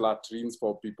pit latrines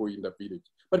for people in the village.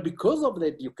 But because of the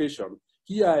education,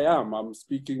 here I am, I'm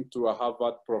speaking to a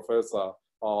Harvard professor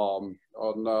on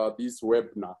this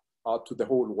webinar to the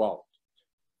whole world.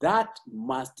 That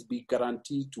must be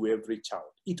guaranteed to every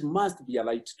child. It must be a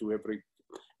light to every.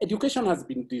 Education has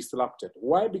been disrupted.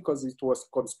 Why? Because it was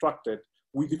constructed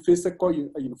with the physical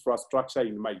infrastructure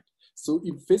in mind. So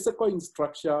in physical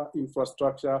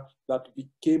infrastructure that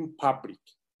became public,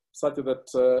 such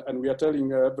that, and we are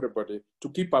telling everybody to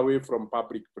keep away from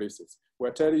public places.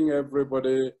 We're telling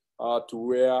everybody to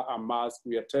wear a mask.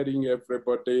 We are telling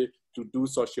everybody to do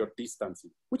social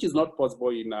distancing, which is not possible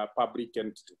in a public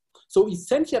entity. So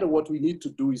essentially what we need to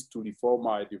do is to reform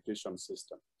our education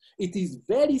system. It is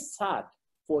very sad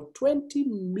for 20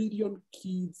 million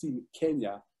kids in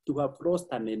Kenya to have lost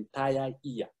an entire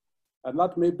year. And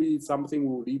that may be something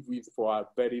we'll live with for a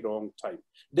very long time.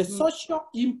 The social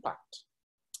impact,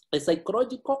 the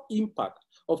psychological impact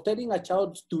of telling a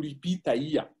child to repeat a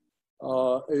year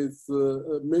is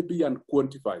maybe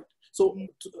unquantified. So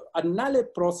another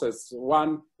process,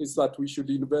 one is that we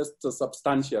should invest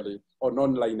substantially on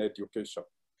online education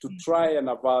to try and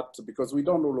avert, because we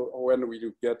don't know when we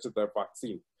will get the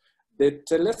vaccine. The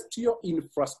terrestrial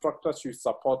infrastructure should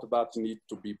support that need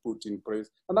to be put in place.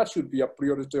 And that should be a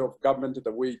priority of government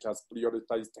the way it has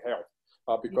prioritized health.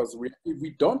 because if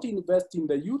we don't invest in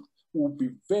the youth, we'll be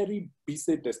very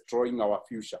busy destroying our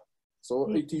future. So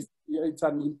it's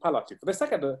an imperative. The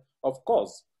second, of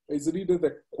course, is really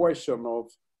the question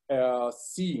of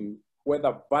seeing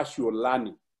whether virtual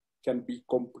learning can be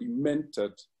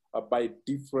complemented by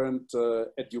different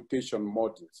education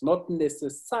modules, not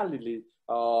necessarily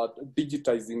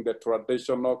digitizing the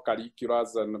traditional curricula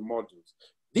and modules.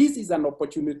 This is an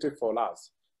opportunity for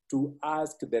us to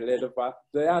ask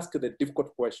the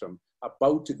difficult question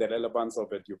about the relevance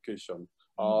of education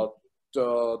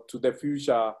to the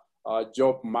future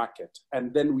job market.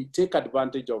 And then we take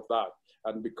advantage of that.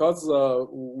 And because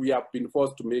we have been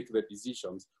forced to make the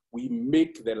decisions, we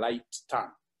make the right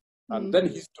turn. And then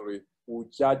history will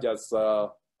judge us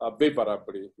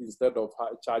favorably instead of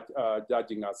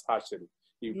judging us harshly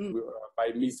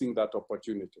by missing that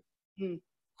opportunity.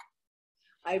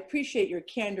 I appreciate your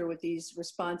candor with these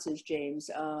responses, James.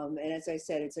 And as I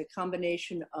said, it's a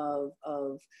combination of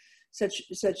such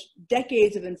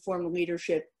decades of informed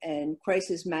leadership and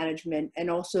crisis management, and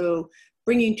also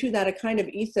bringing to that a kind of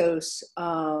ethos,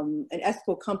 an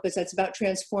ethical compass that's about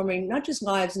transforming not just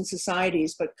lives and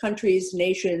societies, but countries,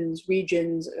 nations,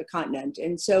 regions, a continent.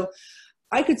 And so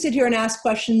I could sit here and ask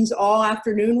questions all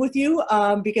afternoon with you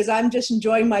because I'm just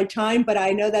enjoying my time, but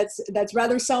I know that's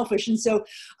rather selfish. And so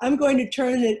I'm going to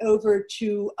turn it over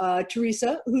to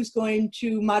Teresa, who's going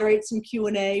to moderate some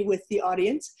Q&A with the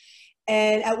audience.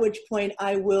 And at which point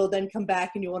I will then come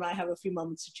back and you and I have a few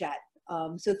moments to chat.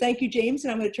 So thank you, James,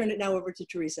 and I'm going to turn it now over to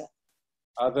Teresa.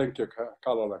 Thank you,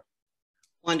 Caroline.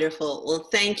 Wonderful. Well,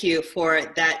 thank you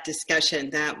for that discussion.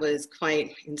 That was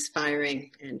quite inspiring,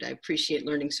 and I appreciate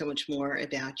learning so much more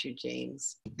about you,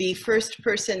 James. The first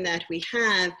person that we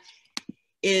have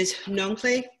is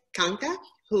Nonhle Kanka,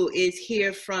 who is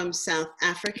here from South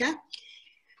Africa,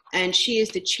 and she is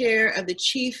the chair of the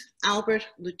Chief Albert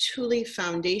Luthuli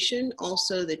Foundation,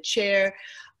 also the chair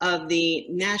of the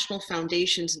National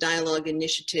Foundations Dialogue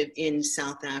Initiative in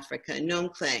South Africa.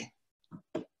 Nonhle.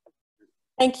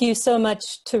 Thank you so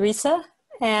much, Teresa.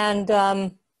 And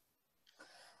Dr.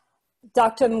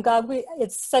 Mwangi,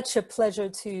 it's such a pleasure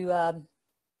to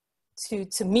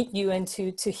meet you and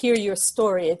to hear your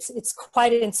story. It's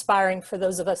quite inspiring for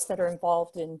those of us that are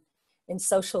involved in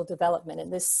social development.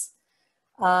 And this,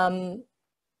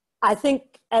 I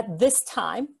think at this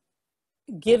time,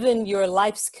 given your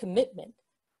life's commitment,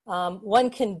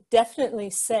 one can definitely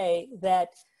say that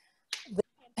the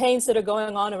campaigns that are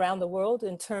going on around the world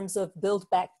in terms of Build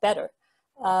Back Better,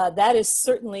 that is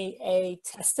certainly a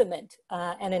testament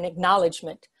and an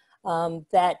acknowledgement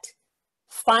that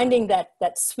finding that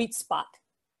sweet spot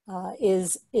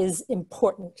is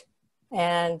important.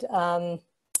 And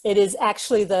it is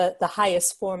actually the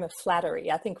highest form of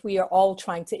flattery. I think we are all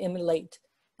trying to imitate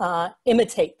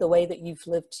the way that you've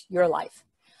lived your life.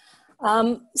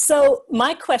 So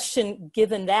my question,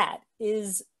 given that,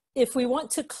 is if we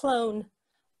want to clone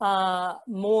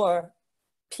more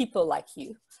people like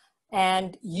you,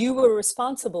 and you were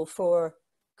responsible for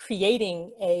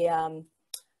creating a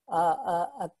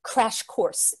crash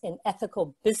course in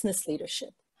ethical business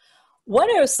leadership,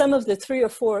 what are some of the 3 or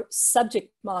 4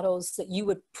 subject models that you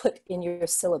would put in your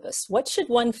syllabus? What should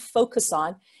one focus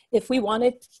on if we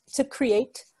wanted to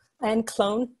create and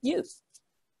clone youth?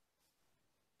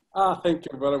 Thank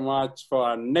you very much for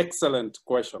an excellent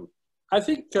question. I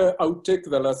think I'll take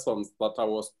the lessons that I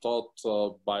was taught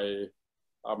by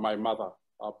my mother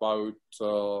about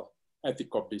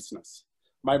ethical business.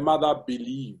 My mother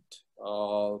believed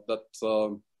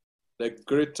that the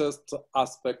greatest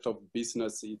aspect of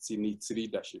business is in its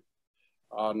leadership.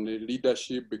 And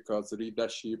leadership, because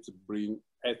leaderships bring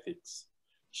ethics.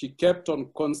 She kept on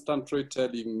constantly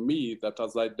telling me that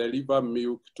as I deliver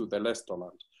milk to the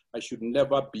restaurant, I should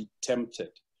never be tempted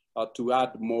to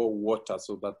add more water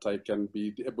so that I can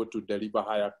be able to deliver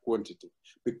higher quantity.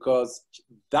 Because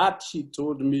that, she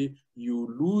told me,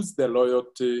 you lose the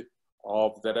loyalty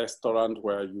of the restaurant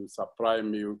where you supply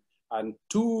milk. And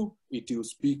 2, it will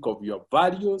speak of your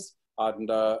values, and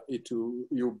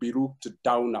you'll be looked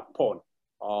down upon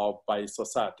by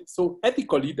society. So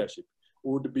ethical leadership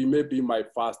would be maybe my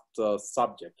first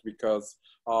subject, because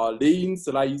lanes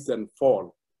rise and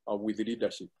fall with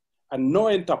leadership. And no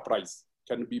enterprise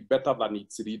can be better than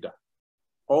its leader.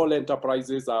 All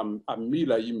enterprises are a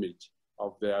mirror image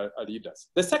of their leaders.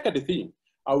 The second thing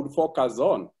I would focus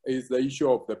on is the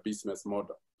issue of the business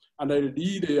model. And I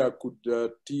really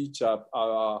could teach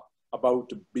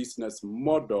about business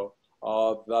model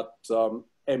that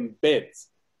embeds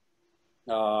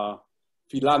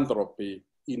philanthropy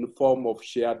in form of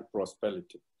shared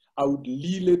prosperity. I would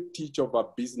really teach of a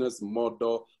business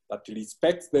model that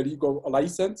respects the legal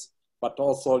license, but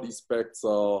also respects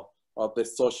the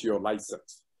social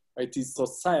license. It is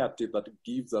society that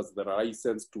gives us the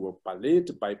license to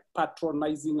operate by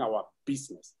patronizing our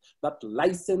business. That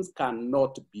license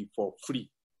cannot be for free.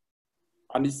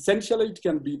 And essentially, it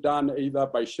can be done either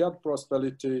by shared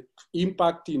prosperity,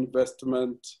 impact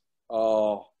investment,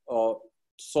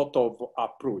 sort of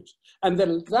approach. And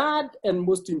the third and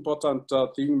most important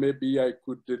thing maybe I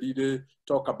could really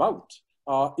talk about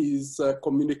is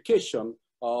communication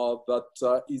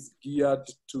that is geared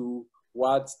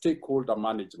towards stakeholder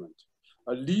management.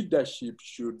 Leadership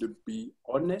should be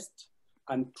honest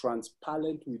and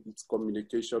transparent with its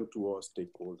communication to all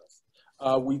stakeholders,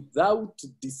 without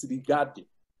disregarding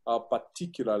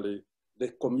particularly the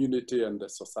community and the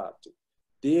society.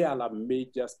 They are a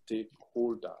major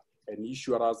stakeholder and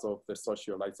issuers of the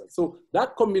social license. So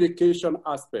that communication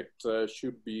aspect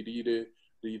should be really,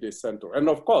 really central. And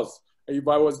of course, if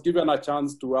I was given a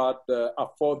chance to add a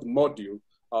fourth module,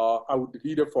 I would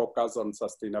really focus on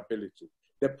sustainability,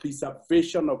 the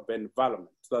preservation of the environment.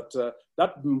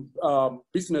 That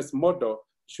business model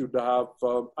should have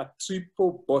a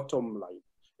triple bottom line.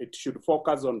 It should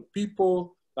focus on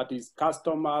people, that is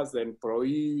customers,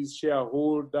 employees,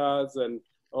 shareholders, and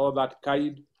all that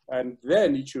kind. And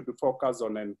then it should focus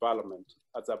on environment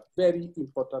as a very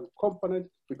important component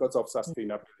because of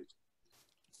sustainability.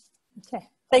 Okay,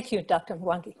 thank you, Dr.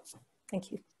 Mwangi.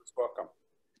 Thank you. You're welcome.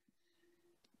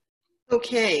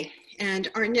 Okay, and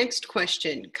our next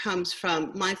question comes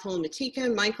from Michael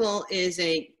Matika. Michael is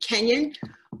a Kenyan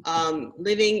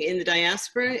living in the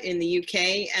diaspora in the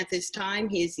UK at this time.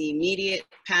 He is the immediate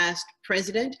past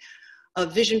president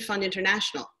of Vision Fund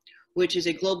International, which is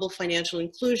a global financial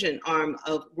inclusion arm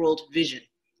of World Vision.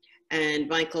 And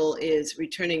Michael is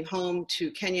returning home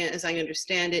to Kenya, as I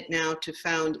understand it now, to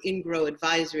found InGrow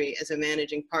Advisory as a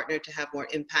managing partner to have more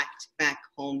impact back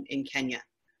home in Kenya.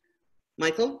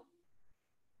 Michael?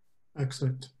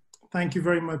 Excellent. Thank you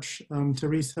very much,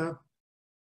 Teresa.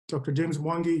 Dr. James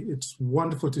Mwangi, it's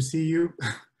wonderful to see you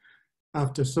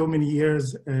after so many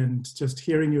years, and just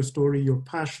hearing your story. Your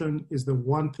passion is the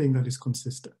one thing that is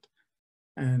consistent.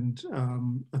 And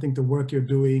I think the work you're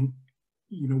doing,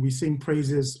 you know, we sing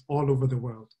praises all over the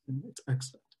world, and it's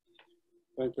excellent.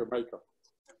 Thank you, Michael.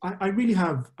 I really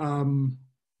have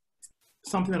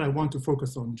something that I want to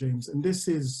focus on, James, and this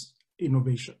is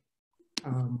innovation.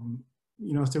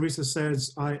 You know, as Teresa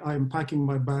says, I'm packing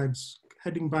my bags,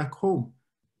 heading back home,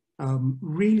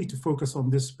 really to focus on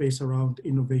this space around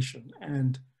innovation.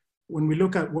 And when we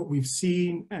look at what we've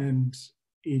seen and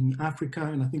in Africa,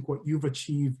 and I think what you've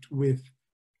achieved with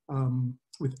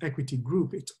Equity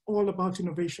Group, it's all about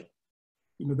innovation.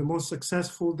 You know, the most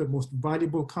successful, the most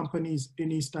valuable companies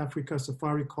in East Africa,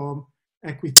 Safaricom,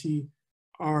 Equity,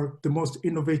 are the most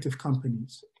innovative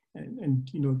companies. And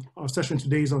you know, our session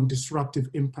today is on disruptive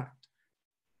impact.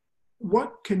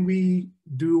 What can we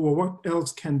do, or what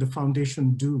else can the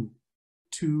foundation do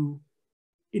to,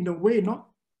 in a way, not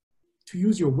to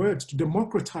use your words, to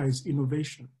democratize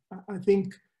innovation? I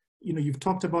think, you know, you've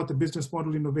talked about the business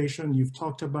model innovation, you've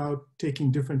talked about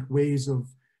taking different ways of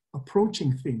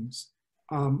approaching things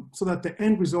so that the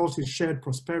end result is shared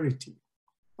prosperity.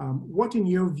 What, in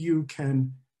your view,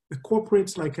 can the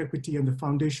corporates like Equity and the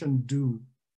foundation do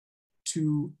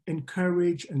to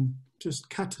encourage and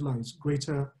just catalyze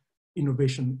greater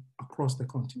innovation across the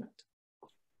continent?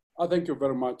 Thank you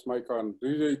very much, Michael. And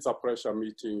really, it's a pleasure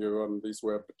meeting you on this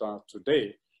webinar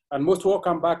today. And most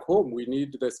welcome back home. We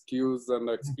need the skills and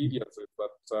experiences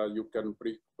that you can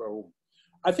bring home.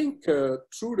 I think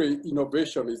truly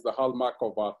innovation is the hallmark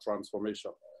of our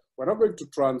transformation. We're not going to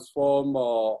transform,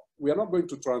 we are not going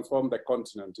to transform the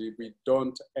continent if we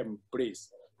don't embrace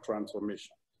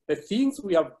transformation. The things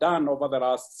we have done over the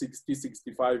last 60,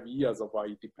 65 years of our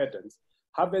independence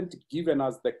haven't given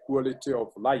us the quality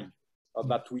of life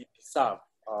that we deserve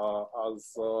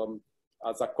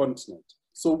as a continent.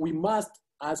 So we must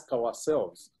ask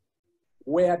ourselves,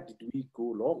 where did we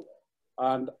go wrong?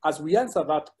 And as we answer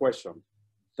that question,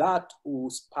 that will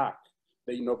spark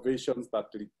the innovations that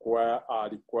are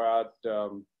required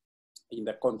in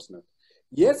the continent.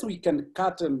 Yes, we can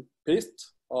cut and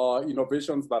paste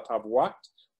innovations that have worked,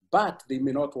 but they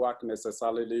may not work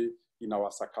necessarily in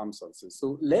our circumstances.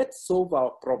 So let's solve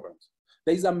our problems.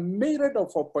 There is a myriad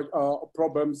of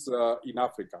problems in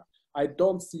Africa. I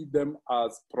don't see them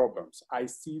as problems. I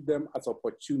see them as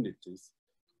opportunities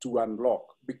to unlock,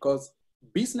 because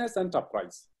business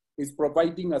enterprise is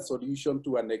providing a solution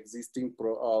to an existing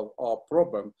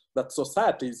problem that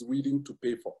society is willing to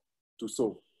pay for, to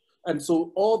solve. And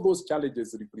so all those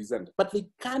challenges represent, but they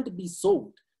can't be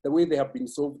solved the way they have been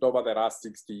solved over the last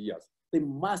 60 years. They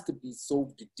must be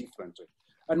solved differently.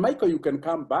 And Michael, you can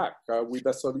come back with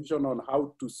a solution on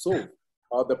how to solve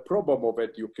the problem of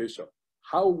education,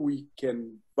 how we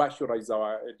can virtualize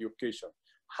our education,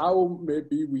 how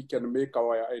maybe we can make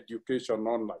our education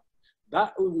online.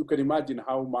 That you can imagine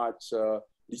how much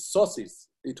resources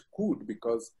it could,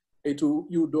 because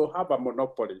you don't have a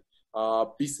monopoly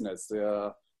business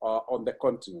on the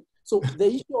continent. So the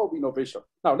issue of innovation.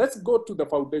 Now let's go to the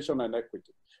foundation and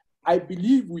equity. I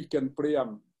believe we can play a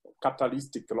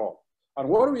catalytic role. And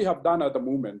what we have done at the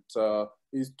moment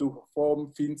is to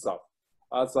form FinServe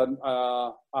as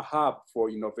a hub for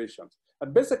innovations.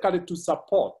 And basically to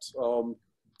support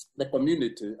the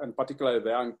community, and particularly the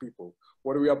young people.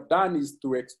 What we have done is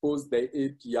to expose the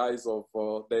APIs of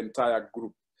the entire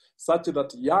group, such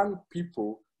that young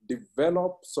people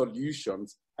develop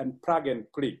solutions and plug and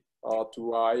play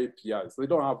to our APIs. They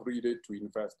don't have really to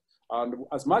invest. And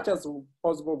as much as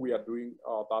possible, we are doing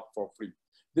that for free.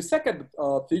 The second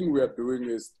thing we are doing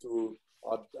is to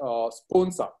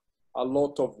sponsor a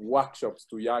lot of workshops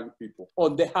to young people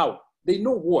on the how. They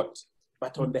know what,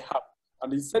 but on the how.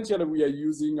 And essentially, we are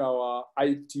using our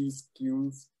IT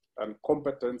skills and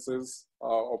competences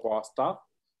of our staff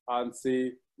and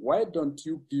say, why don't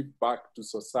you give back to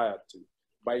society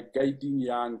by guiding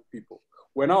young people?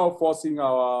 We're now forcing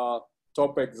our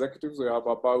top executives, we have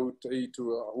about 8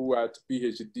 who are at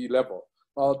PhD level,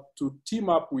 to team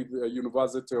up with the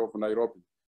University of Nairobi.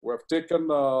 We have taken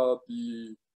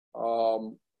the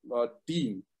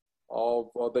dean of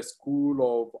the School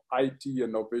of IT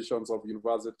Innovations of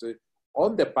University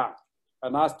on the bank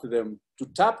and asked them to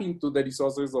tap into the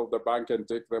resources of the bank and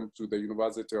take them to the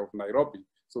University of Nairobi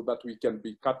so that we can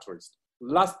be catalysts.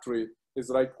 Lastly is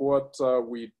like what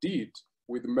we did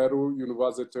with Meru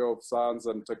University of Science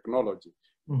and Technology.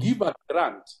 Give a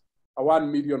grant, a 1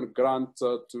 million grant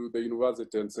to the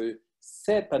university and say,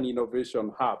 set an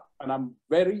innovation hub. And I'm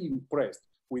very impressed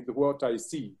with what I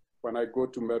see when I go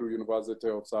to Meru University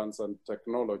of Science and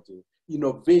Technology,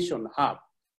 innovation hub,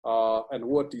 and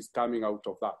what is coming out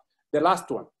of that. The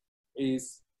last one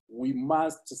is we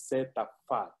must set a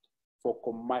fund for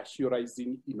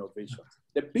commercializing innovations.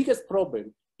 The biggest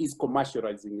problem is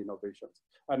commercializing innovations.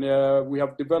 And we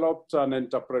have developed an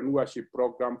entrepreneurship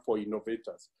program for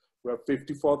innovators. We have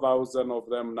 54,000 of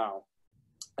them now.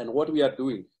 And what we are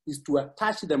doing is to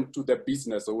attach them to the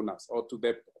business owners or to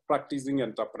the practicing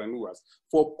entrepreneurs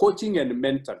for coaching and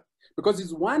mentoring. Because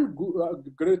it's one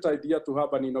great idea to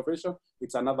have an innovation,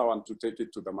 it's another one to take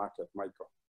it to the market, Michael.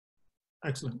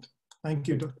 Excellent. Thank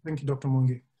you. Thank you, Dr.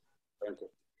 Mwangi. Thank you.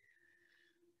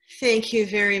 Thank you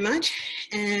very much.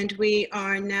 And we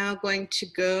are now going to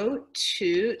go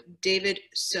to David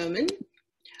Soman.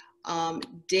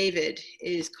 David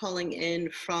is calling in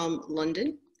from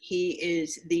London. He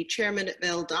is the chairman at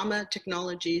Veldama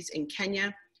Technologies in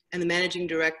Kenya and the managing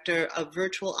director of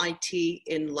Virtual IT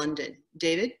in London.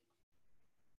 David?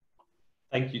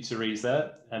 Thank you,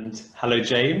 Teresa. And hello,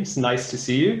 James. Nice to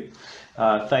see you.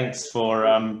 Thanks for,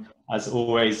 as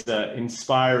always,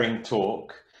 inspiring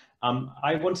talk.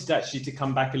 I wanted actually to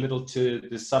come back a little to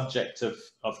the subject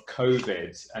of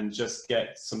COVID and just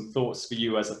get some thoughts for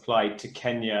you as applied to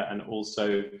Kenya and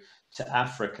also to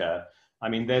Africa. I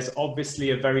mean, there's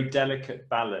obviously a very delicate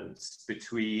balance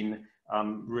between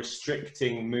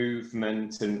restricting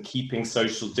movement and keeping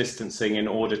social distancing in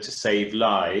order to save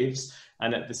lives,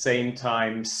 and at the same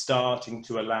time starting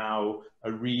to allow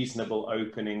a reasonable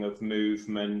opening of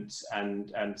movement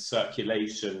and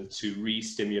circulation to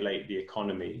re-stimulate the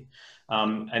economy.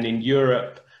 And in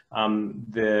Europe,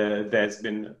 there's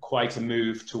been quite a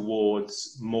move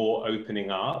towards more opening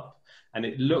up. And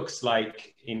it looks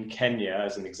like in Kenya,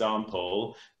 as an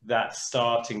example, that's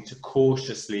starting to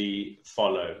cautiously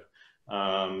follow.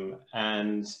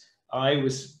 And I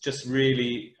was just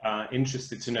really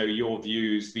interested to know your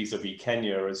views vis-a-vis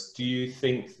Kenya. As do you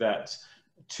think that,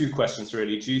 two questions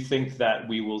really, do you think that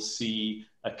we will see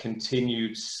a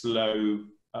continued slow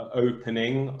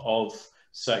opening of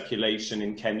circulation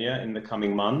in Kenya in the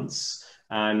coming months?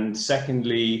 And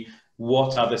secondly,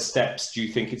 what other steps do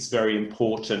you think it's very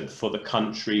important for the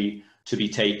country to be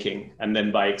taking, and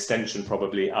then by extension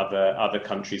probably other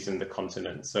countries in the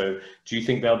continent? So do you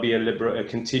think there'll be a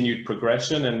continued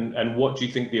progression, and what do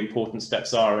you think the important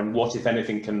steps are, and what, if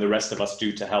anything, can the rest of us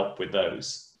do to help with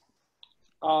those?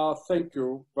 Thank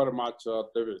you very much,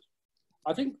 David.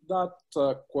 I think that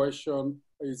question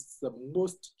is the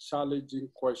most challenging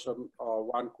question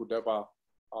one could ever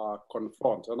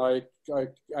confront, and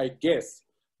I guess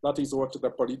that is what the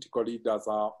political leaders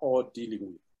are all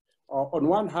dealing with. On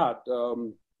one hand,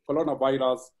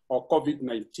 coronavirus, or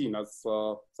COVID-19 as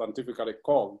scientifically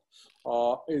called,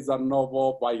 is a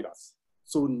novel virus.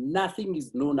 So nothing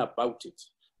is known about it.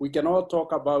 We can all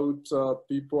talk about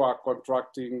people are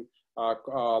contracting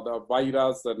the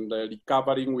virus and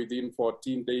recovering within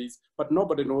 14 days, but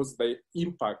nobody knows the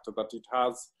impact that it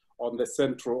has on the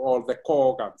central or the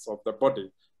core organs of the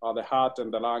body, the heart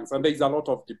and the lungs. And there's a lot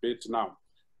of debate now.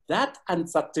 That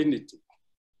uncertainty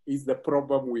is the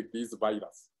problem with this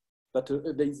virus, that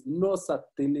there is no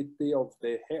certainty of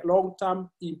the long-term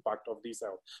impact of this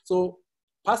health. So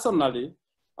personally,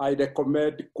 I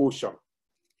recommend caution,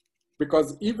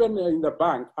 because even in the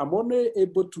bank, I'm only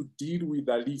able to deal with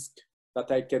the risk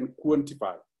that I can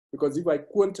quantify, because if I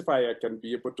quantify, I can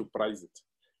be able to price it.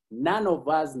 None of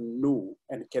us know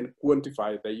and can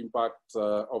quantify the impact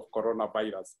of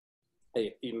coronavirus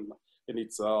in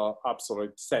its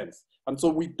absolute sense. And so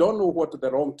we don't know what the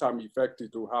long-term effect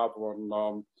it will have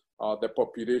on the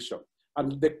population.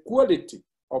 And the quality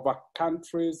of a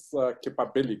country's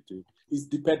capability is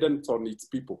dependent on its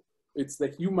people. It's the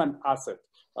human asset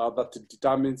that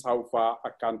determines how far a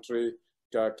country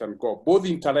can go, both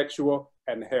intellectual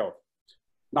and health.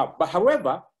 Now, but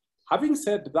however, having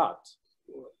said that,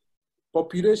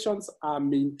 populations are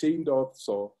maintained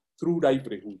also through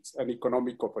livelihoods and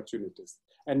economic opportunities.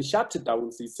 And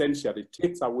shutdowns essentially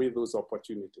takes away those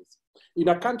opportunities. In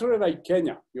a country like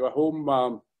Kenya, your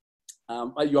home,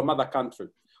 your mother country,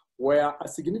 where a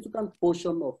significant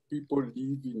portion of people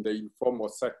live in the informal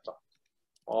sector,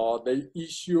 the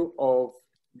issue of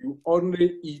you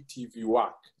only eat if you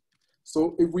work.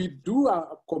 So if we do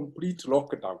a complete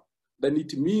lockdown, then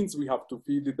it means we have to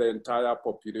feed the entire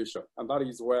population. And that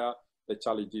is where the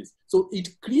challenge is. So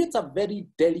it creates a very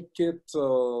delicate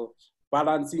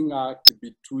balancing act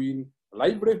between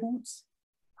livelihoods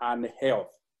and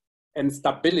health and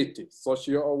stability,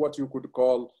 or what you could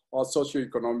call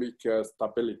socioeconomic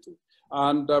stability.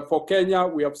 And for Kenya,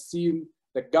 we have seen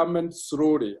the government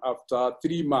slowly, after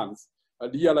 3 months,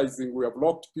 realizing we have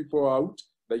locked people out,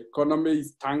 the economy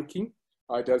is tanking.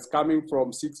 It is coming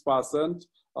from 6%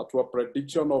 to a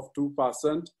prediction of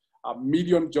 2%. 1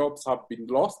 million jobs have been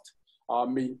lost.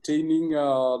 Maintaining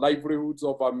livelihoods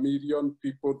of 1 million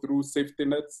people through safety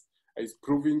nets is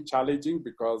proving challenging,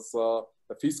 because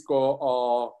the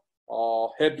fiscal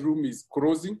headroom is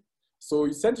closing. So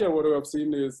essentially what we have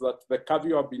seen is that the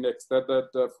curfew have been extended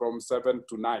from 7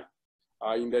 to 9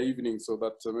 in the evening, so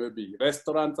that maybe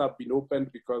restaurants have been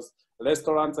opened, because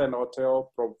restaurants and hotels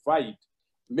provide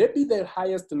maybe the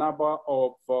highest number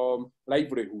of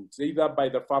livelihoods, either by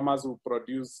the farmers who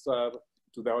produce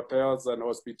to the hotels and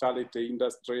hospitality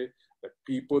industry, the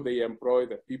people they employ,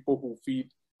 the people who feed,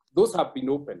 those have been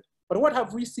opened. But what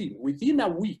have we seen? Within a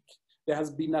week, there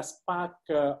has been a spark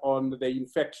on the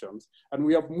infections, and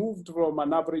we have moved from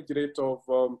an average rate of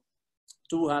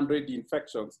 200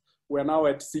 infections. We're now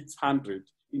at 600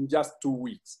 in just 2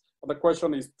 weeks. And the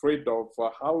question is trade-off,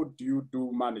 how do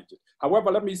you manage it?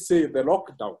 However, let me say the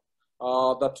lockdown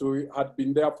that we had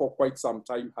been there for quite some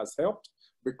time has helped,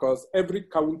 because every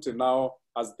county now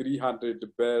has 300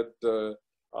 bed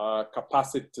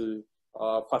capacity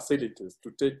facilities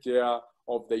to take care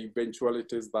of the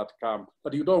eventualities that come,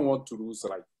 but you don't want to lose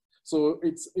life. So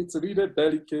it's really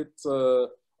delicate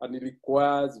and it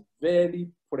requires very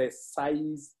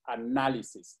precise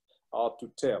analysis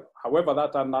to tell. However,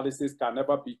 that analysis can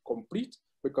never be complete,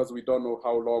 because we don't know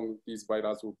how long this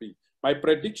virus will be. My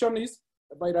prediction is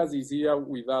the virus is here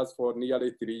with us for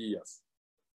nearly 3 years,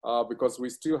 because we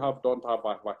still don't have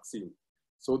a vaccine.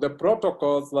 So the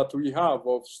protocols that we have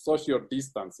of social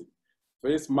distancing,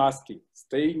 face masking,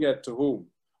 staying at home,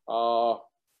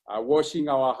 washing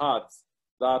our hands,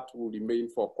 that will remain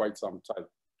for quite some time.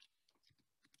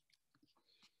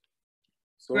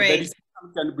 So the disease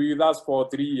can be with us for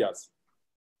 3 years.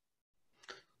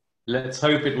 Let's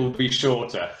hope it will be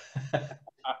shorter.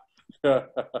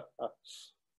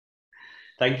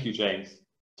 Thank you, James.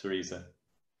 Teresa.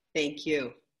 Thank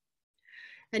you.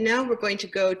 And now we're going to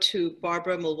go to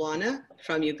Barbara Mulwana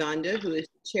from Uganda, who is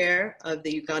chair of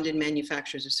the Ugandan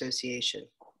Manufacturers Association.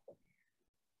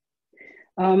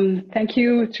 Thank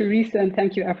you, Teresa, and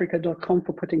thank you, Africa.com,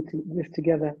 for putting this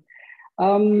together.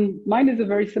 Mine is a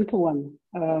very simple one,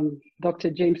 Dr.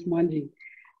 James Mwangi.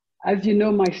 As you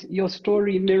know, your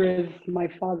story mirrors my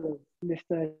father,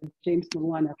 Mr. James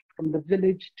Mulwana, from the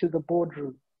village to the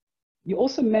boardroom. You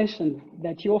also mentioned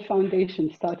that your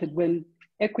foundation started when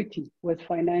equity was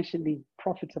financially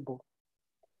profitable.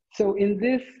 So in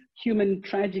this human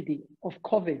tragedy of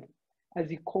COVID, as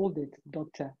you called it,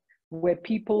 Doctor, where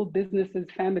people, businesses,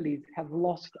 families have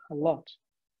lost a lot,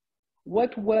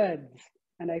 what words,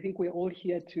 and I think we're all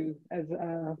here to,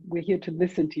 we're here to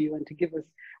listen to you and to give us,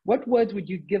 what words would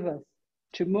you give us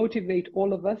to motivate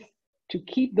all of us to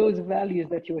keep those values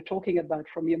that you were talking about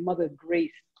from your mother,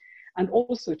 Grace, and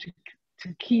also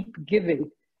to keep giving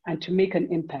and to make an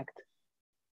impact?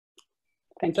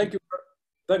 Thank you.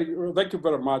 Thank you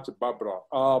very much, Barbara.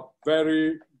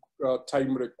 Very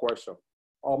timely question.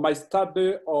 My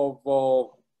study of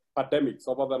pandemics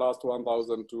over the last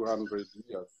 1,200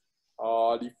 years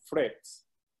reflects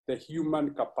the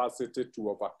human capacity to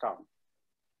overcome.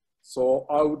 So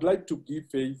I would like to give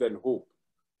faith and hope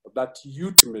that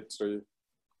ultimately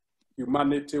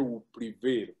humanity will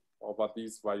prevail over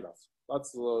this virus.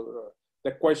 That's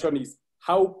the question is,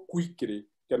 how quickly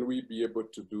can we be able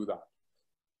to do that?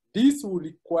 This will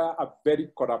require a very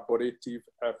collaborative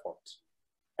effort.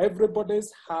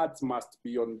 Everybody's hearts must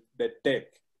be on the deck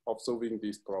of solving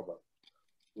this problem.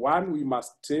 One, we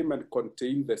must tame and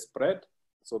contain the spread,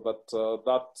 so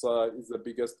that is the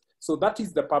biggest. So that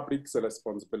is the public's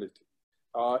responsibility.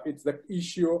 It's the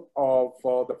issue of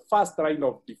the first line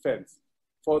of defense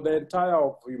for the entire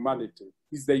of humanity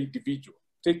is the individual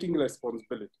taking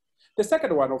responsibility. The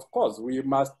second one, of course, we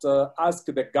must ask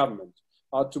the government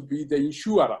to be the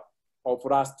insurer of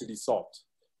last resort.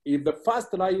 If the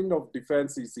first line of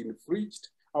defense is infringed,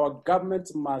 our government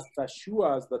must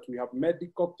assure us that we have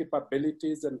medical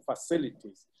capabilities and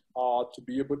facilities to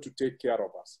be able to take care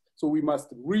of us. So we must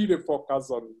really focus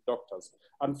on doctors.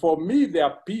 And for me, the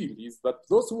appeal is that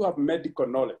those who have medical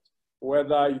knowledge,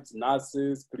 whether it's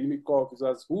nurses, clinical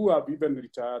officers, who have even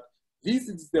retired, this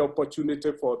is the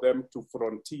opportunity for them to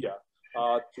frontier,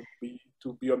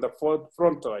 to be on the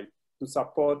front line, to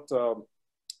support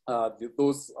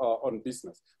those on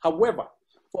business. However,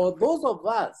 for those of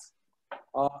us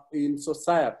in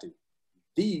society,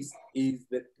 this is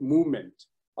the moment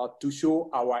to show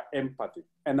our empathy.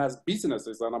 And as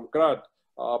businesses, and I'm glad,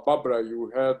 Barbara,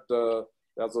 you had the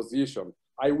association,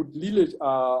 I would really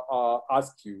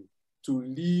ask you to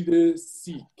really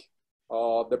seek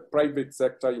the private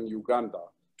sector in Uganda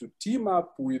to team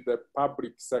up with the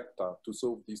public sector to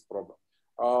solve this problem.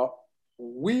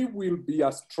 We will be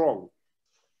as strong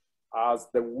as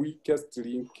the weakest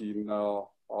link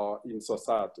in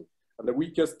society. And the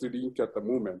weakest link at the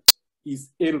moment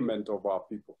is ailment of our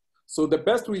people. So the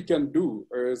best we can do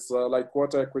is like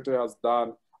what Equity has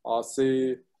done,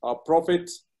 say profit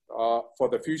for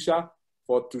the future,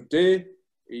 for today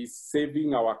is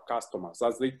saving our customers,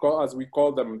 as we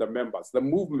call them, the members. The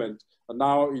movement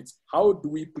now, it's how do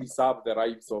we preserve the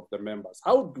rights of the members?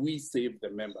 How do we save the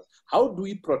members? How do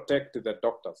we protect the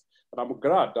doctors? And I'm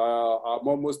glad I'm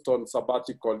almost on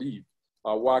sabbatical leave,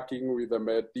 working with the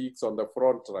medics on the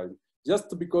front line.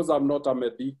 Just because I'm not a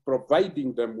medic,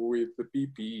 providing them with the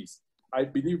PPEs. I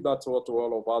believe that's what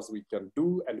all of us we can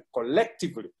do, and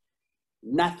collectively,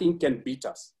 nothing can beat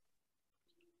us.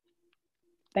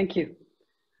 Thank you.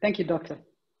 Thank you, Doctor.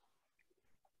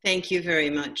 Thank you very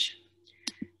much.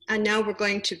 And now we're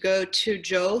going to go to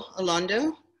Joe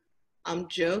Alondo.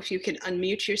 Joe, if you can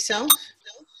unmute yourself.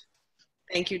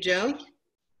 Thank you, Joe.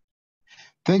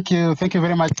 Thank you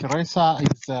very much, Teresa.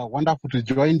 It's wonderful to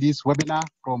join this webinar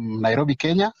from Nairobi,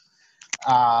 Kenya.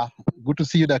 Good to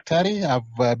see you, Daktari.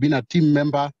 I've been a team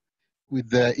member with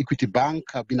the Equity Bank.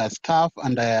 I've been a staff,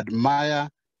 and I admire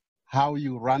how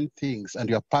you run things and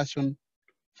your passion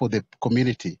for the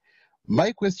community.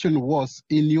 My question was,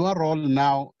 in your role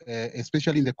now,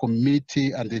 especially in the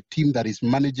committee and the team that is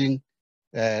managing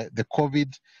the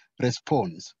COVID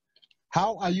response,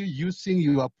 how are you using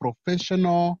your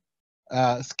professional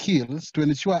skills to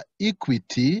ensure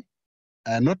equity,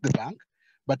 not the bank,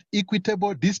 but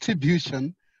equitable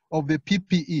distribution of the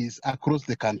PPEs across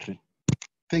the country?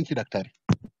 Thank you, Dr.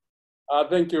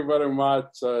 Thank you very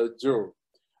much, Joe.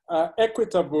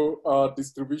 Equitable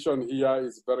distribution here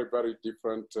is very, very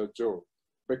different, Joe,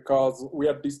 because we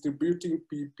are distributing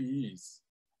PPEs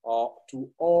to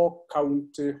all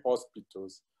county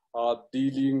hospitals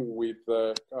dealing with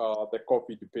the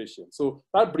COVID patients. So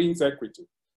that brings equity.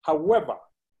 However,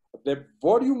 the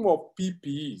volume of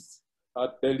PPEs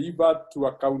delivered to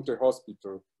a county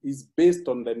hospital is based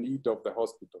on the need of the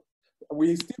hospital.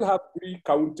 We still have 3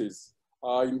 counties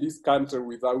in this country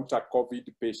without a COVID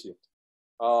patient.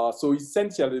 So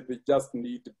essentially, they just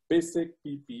need basic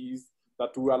PPEs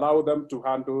that will allow them to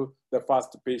handle the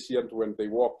first patient when they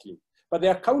walk in. But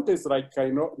there are counties like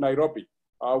Nairobi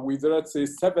with, let's say,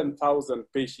 7,000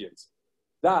 patients.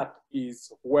 That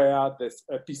is where the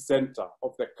epicenter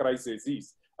of the crisis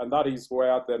is. And that is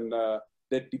where then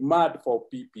the demand for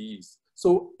PPEs.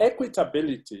 So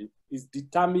equitability is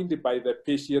determined by the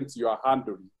patients you are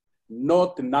handling,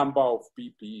 not the number of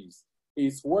PPEs.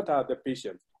 It's what are the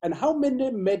patients. And how many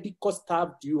medical staff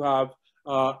do you have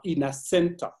in a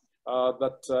center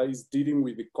that is dealing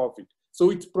with the COVID? So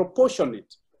it's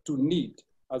proportionate to need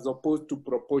as opposed to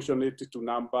proportionate to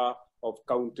number of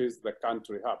counties the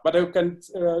country have. But I can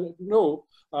know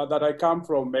that I come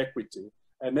from equity,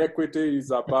 and equity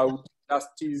is about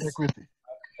justice. Equity.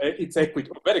 It's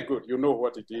equity. Very good. You know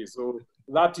what it is. So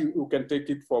that you can take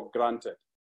it for granted.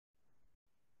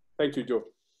 Thank you, Joe.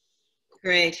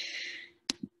 Great.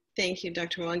 Thank you,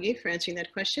 Dr. Mwangi, for answering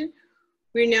that question.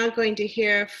 We're now going to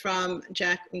hear from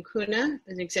Jack Nkuna,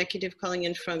 an executive calling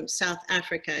in from South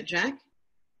Africa. Jack?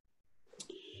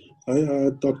 Hi,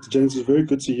 Dr. James. It's very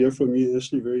good to hear from you.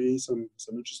 Actually, some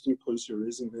interesting points you're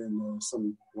raising there and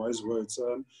some wise words.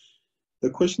 The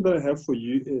question that I have for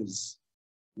you is,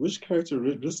 which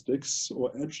characteristics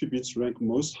or attributes rank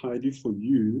most highly for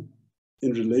you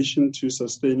in relation to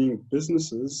sustaining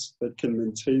businesses that can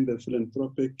maintain their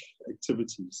philanthropic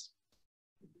activities?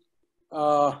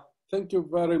 Thank you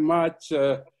very much,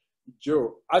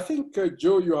 Joe. I think,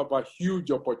 Joe, you have a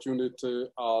huge opportunity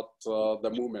at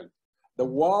the moment. The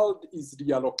world is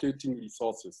reallocating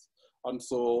resources. And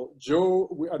so, Joe,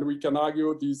 we can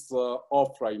argue this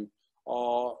offline,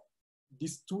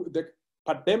 the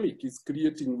pandemic is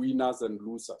creating winners and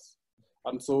losers.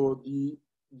 And so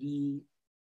the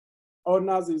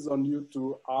onus is on you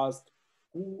to ask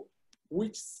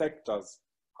which sectors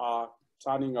are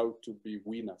turning out to be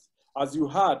winners. As you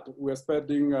heard, we're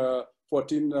spending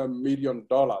 $14 million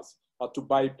to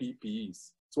buy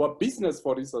PPEs. So a business,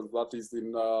 for instance, that is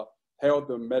in health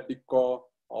and medical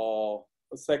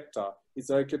sector is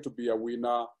likely to be a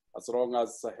winner as long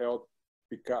as health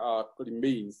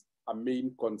remains a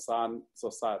main concern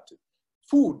society.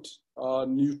 Food,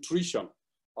 nutrition,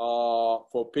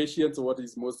 for patients, what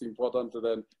is most important to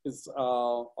them is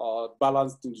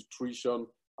balanced nutrition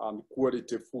and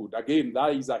quality food. Again,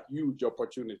 that is a huge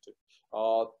opportunity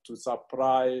to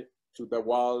supply to the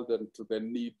world and to the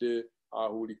needy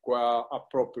who require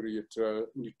appropriate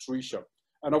nutrition.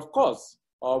 And of course,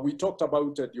 we talked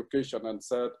about education and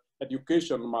said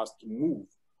education must move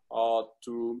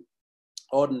to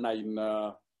online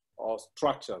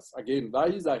structures. Again,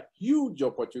 that is a huge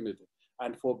opportunity.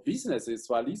 And for businesses,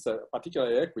 for at least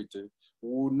particularly equity,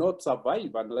 will not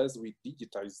survive unless we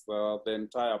digitize the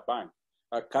entire bank.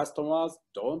 Customers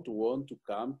don't want to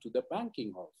come to the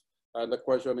banking house. And the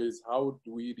question is, how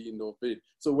do we innovate?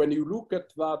 So when you look at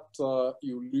that,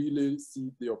 you really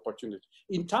see the opportunity.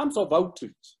 In terms of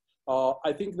outreach,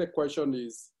 I think the question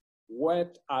is,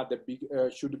 what are the big,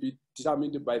 should be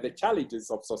determined by the challenges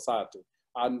of society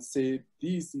and say,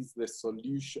 this is the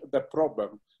solution, the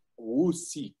problem we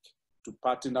seek to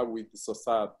partner with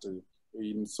society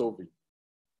in solving.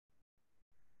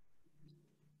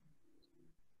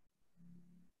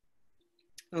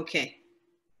 Okay.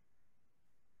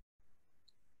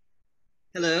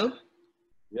 Hello?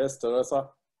 Yes, Teresa?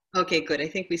 Okay, good. I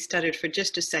think we stuttered for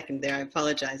just a second there. I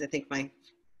apologize. I think my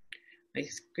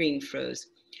screen froze.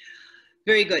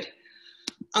 Very good.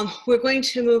 We're going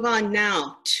to move on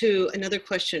now to another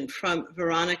question from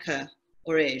Veronica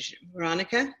Orege.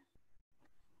 Veronica?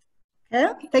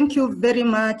 Yeah, thank you very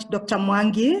much, Dr.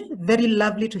 Mwangi. Very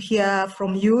lovely to hear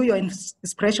from you, your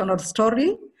inspirational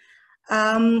story.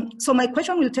 So my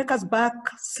question will take us back,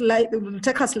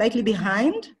 slightly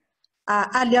behind.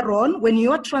 Earlier on, when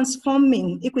you are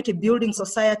transforming equity building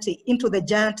society into the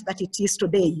giant that it is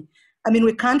today, I mean,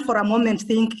 we can't for a moment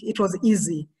think it was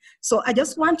easy. So I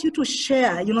just want you to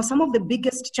share, some of the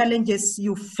biggest challenges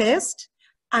you faced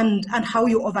and how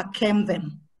you overcame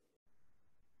them.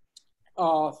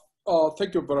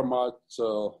 Thank you very much,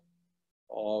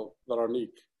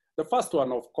 Veronique. The first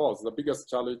one, of course, the biggest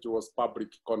challenge was public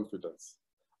confidence.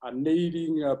 And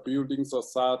needing building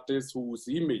societies whose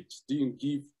image didn't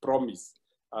give promise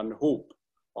and hope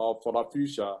for the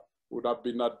future would have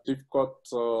been a difficult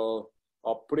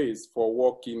place for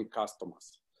working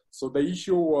customers. So the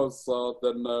issue was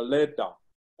then later,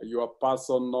 your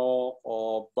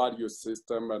personal value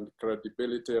system and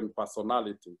credibility and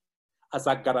personality as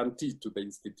a guarantee to the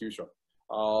institution,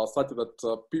 such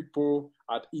that people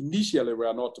initially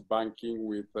were not banking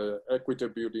with Equity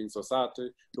Building Society,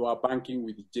 they were banking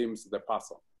with James the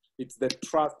person. It's the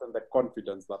trust and the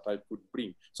confidence that I could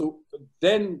bring. So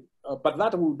then, but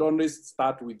that would only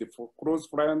start with the close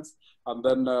friends and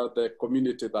then the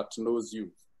community that knows you.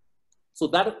 So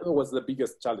that was the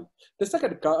biggest challenge. The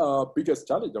second biggest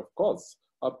challenge, of course,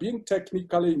 being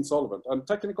technically insolvent. And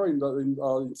technical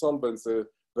insolvency,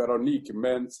 Veronique,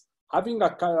 meant having a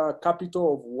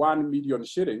capital of 1 million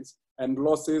shillings and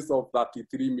losses of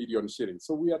 33 million shillings.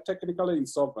 So we are technically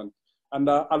insolvent, and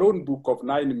a loan book of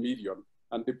 9 million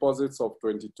and deposits of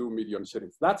 22 million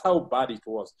shillings. That's how bad it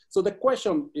was. So the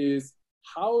question is,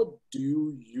 how do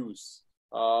you use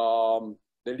the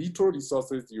little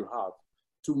resources you have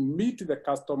to meet the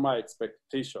customer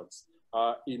expectations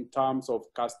in terms of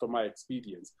customer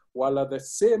experience, while at the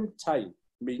same time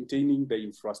maintaining the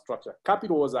infrastructure.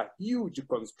 Capital was a huge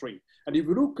constraint. And if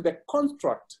you look at the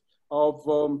construct of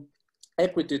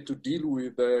equity to deal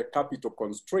with the capital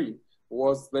constraint,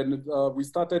 was then we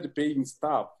started paying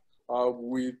staff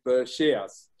with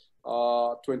shares,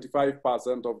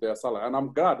 25% of their salary. And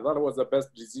I'm glad that was the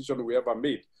best decision we ever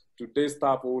made. Today,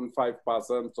 staff own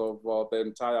 5% of the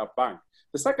entire bank.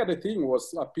 The second thing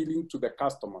was appealing to the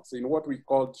customers in what we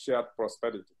called shared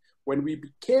prosperity. When we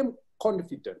became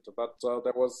confident that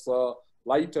there was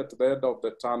light at the end of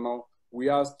the tunnel, we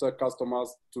asked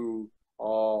customers to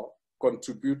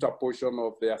contribute a portion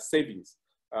of their savings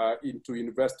into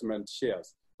investment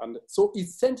shares. And so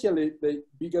essentially, the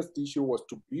biggest issue was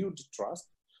to build trust.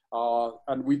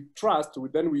 And with trust,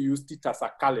 then we used it as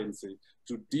a currency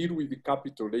to deal with the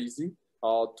capital raising,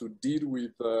 to deal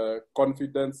with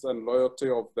confidence and loyalty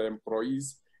of the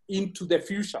employees into the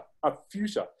future,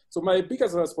 So my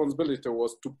biggest responsibility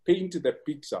was to paint the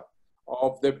picture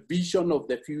of the vision of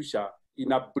the future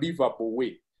in a believable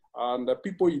way. And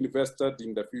people invested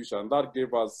in the future, and that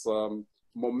gave us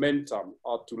momentum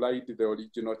to light the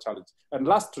original challenge. And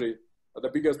lastly, the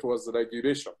biggest was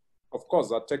regulation. Of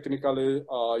course, a technically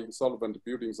insolvent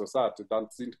building society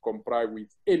doesn't comply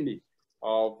with any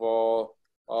of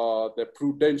the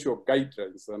prudential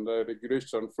guidelines and the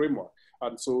regulation framework.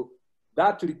 And so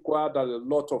that required a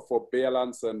lot of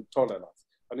forbearance and tolerance.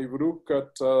 And if you look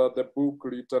at the book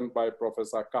written by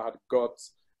Professor Clarke,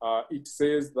 it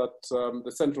says that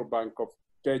the Central Bank of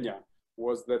Kenya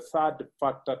was the third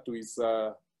factor to its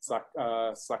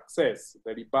success,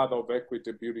 the rebirth of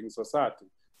equity building society,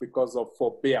 because of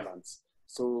forbearance.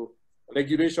 So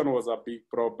regulation was a big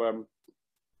problem,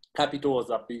 capital was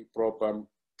a big problem,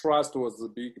 trust was a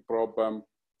big problem,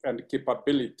 and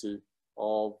capability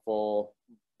of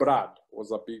Brad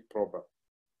was a big problem.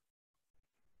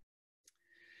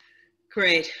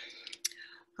 Great.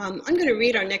 I'm going to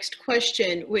read our next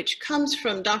question, which comes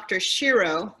from Dr.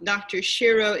 Shiro. Dr.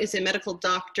 Shiro is a medical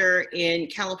doctor in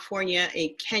California,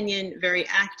 a Kenyan, very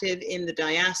active in the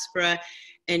diaspora,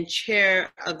 and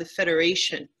chair of the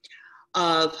Federation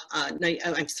of, of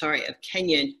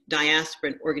Kenyan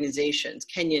diasporan organizations.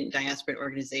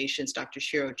 Dr.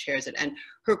 Shiro chairs it. And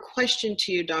her question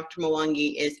to you, Dr.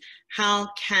 Mwangi, is how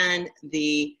can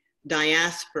the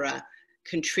diaspora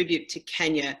contribute to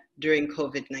Kenya during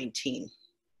COVID-19?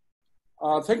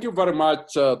 Thank you very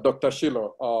much, Dr.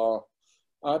 Shilo.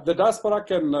 The diaspora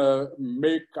can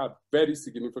make a very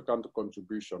significant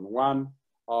contribution. One,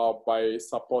 by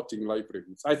supporting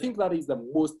livelihoods. I think that is the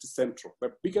most central.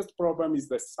 The biggest problem is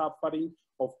the suffering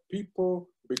of people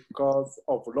because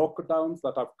of lockdowns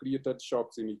that have created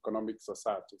shocks in economic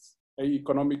societies,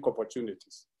 economic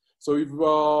opportunities. So if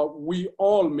we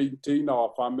all maintain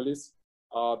our families,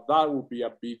 that would be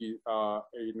a big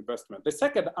investment. The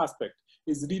second aspect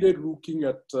is really looking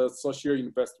at social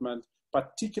investment,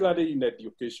 particularly in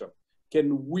education.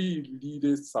 Can we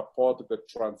really support the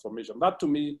transformation? That to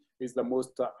me is the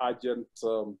most urgent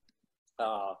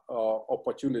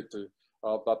opportunity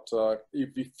that if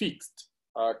we fixed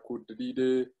could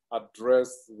really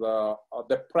address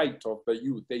the plight of the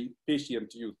youth, the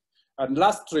impatient youth. And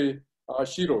lastly,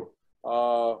 Shiro,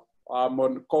 I'm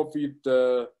on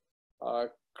COVID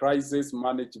crisis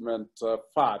management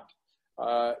fund.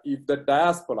 If the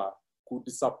diaspora could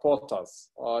support us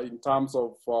in terms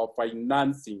of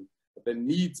financing the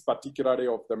needs, particularly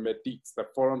of the medics, the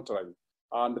frontline,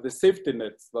 and the safety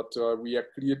nets that we are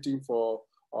creating for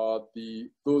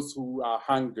those who are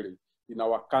hungry in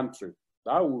our country,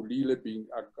 that will really be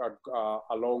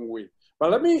a long way.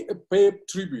 But let me pay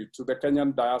tribute to the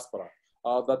Kenyan diaspora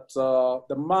that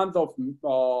the month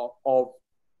of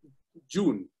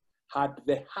June had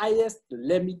the highest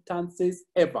remittances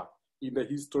ever in the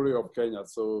history of Kenya.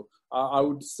 So I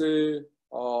would say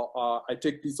I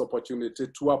take this opportunity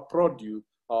to applaud you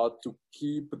to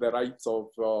keep the rights of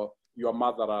your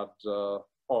motherland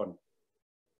on.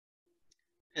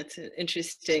 That's an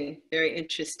interesting, very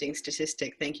interesting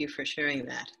statistic. Thank you for sharing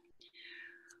that.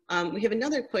 We have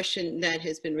another question that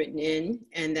has been written in,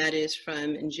 and that is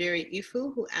from Njeri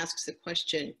Ifu, who asks the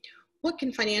question, what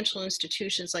can financial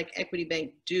institutions like Equity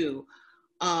Bank do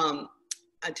to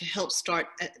help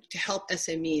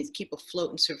SMEs keep afloat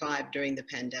and survive during the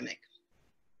pandemic?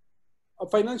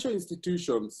 Financial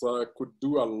institutions could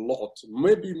do a lot,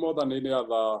 maybe more than any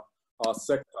other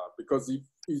sector, because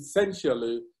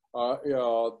essentially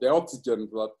the oxygen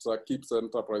that keeps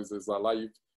enterprises alive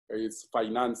is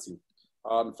financing.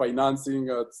 And financing,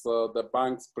 the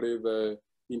banks play the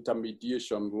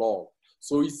intermediation role.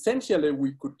 So essentially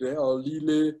we could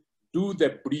really do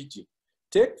the bridging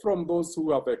take from those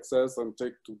who have excess and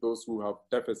take to those who have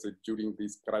deficit during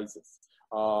this crisis,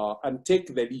 and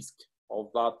take the risk of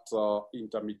that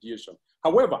intermediation.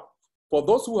 However, for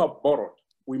those who have borrowed,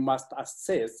 we must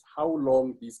assess how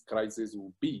long this crisis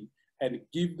will be and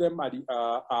give them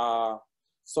a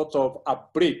sort of a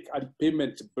break, a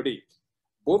repayment break,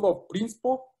 both of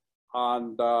principal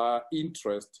and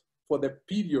interest for the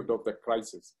period of the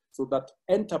crisis, so that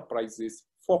enterprises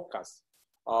focus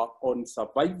on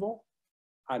survival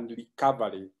and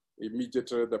recovery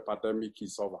immediately the pandemic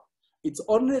is over. It's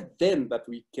only then that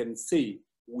we can say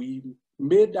we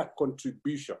made a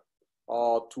contribution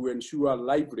to ensure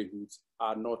livelihoods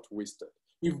are not wasted.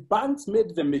 If banks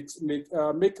make the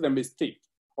mistake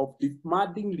of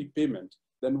demanding repayment,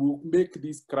 then we'll make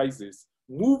this crisis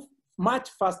move much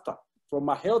faster from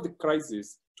a health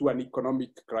crisis to an economic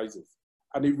crisis.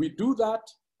 And if we do that,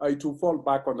 it will fall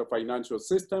back on the financial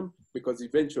system, because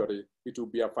eventually it will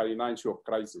be a financial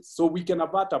crisis. So we can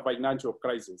avert a financial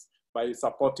crisis by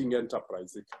supporting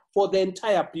enterprises for the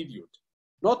entire period.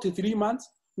 Not 3 months,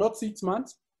 not 6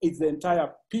 months, it's the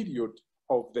entire period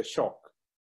of the shock.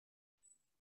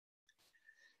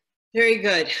 Very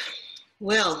good.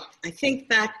 Well, I think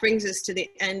that brings us to the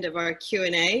end of our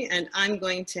Q&A, and I'm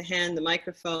going to hand the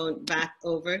microphone back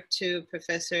over to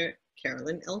Professor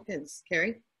Carolyn Elkins.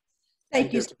 Carrie?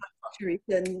 Thank you so much,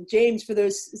 Teresa and James, for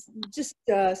those just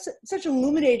such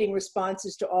illuminating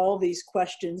responses to all these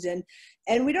questions.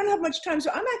 And we don't have much time, so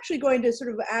I'm actually going to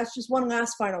sort of ask just one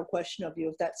last final question of you,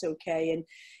 if that's okay.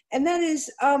 And that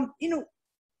is, you know,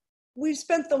 we've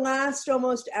spent the last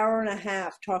almost hour and a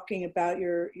half talking about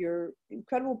your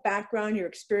incredible background, your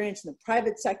experience in the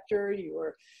private sector,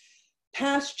 your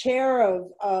past chair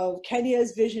of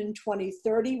Kenya's Vision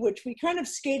 2030, which we kind of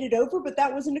skated over, but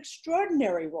that was an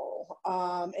extraordinary role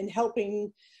in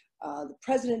helping the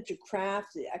president to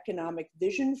craft the economic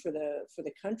vision for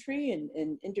the country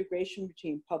and integration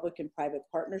between public and private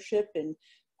partnership. And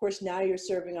of course, now you're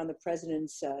serving on the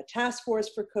president's task force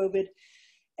for COVID.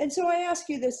 And so I ask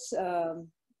you this,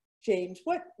 James,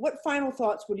 what final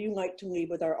thoughts would you like to leave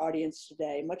with our audience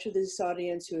today? Much of this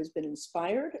audience who has been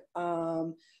inspired,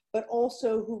 but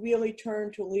also who really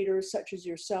turn to leaders such as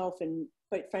yourself, and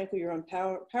quite frankly, you're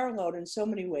unparalleled in so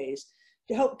many ways,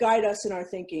 to help guide us in our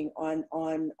thinking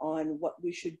on what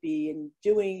we should be and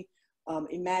doing,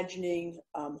 imagining,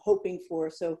 hoping for.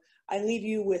 So I leave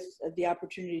you with the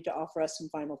opportunity to offer us some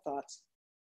final thoughts.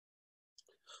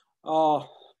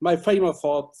 My final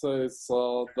thought is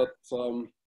that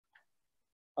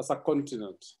as a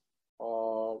continent,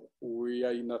 we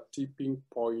are in a tipping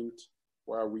point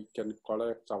where we can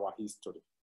collect our history.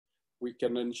 We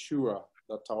can ensure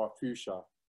that our future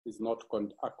is not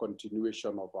a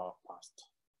continuation of our past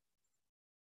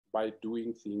by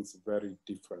doing things very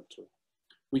differently.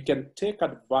 We can take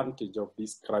advantage of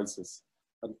this crisis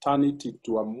and turn it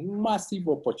into a massive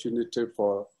opportunity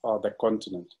for the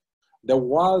continent. The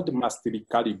world must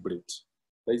recalibrate.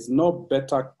 There is no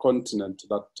better continent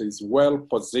that is well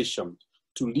positioned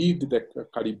to lead the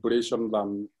calibration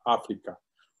than Africa.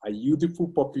 A youthful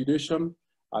population,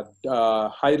 a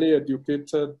highly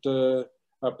educated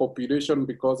population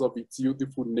because of its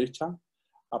youthful nature,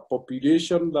 a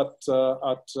population that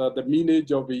at the mean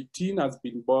age of 18 has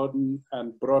been born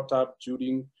and brought up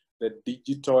during the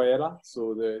digital era,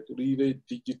 so the really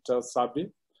digital savvy.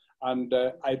 And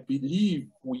I believe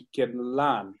we can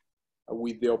learn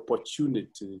with the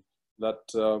opportunity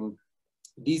that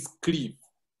this cliff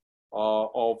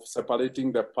of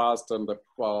separating the past and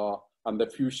the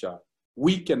future,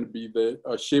 we can be the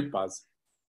shapers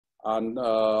and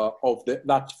of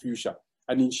that future.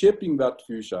 And in shaping that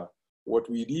future, what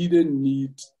we really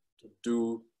need to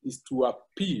do is to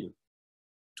appeal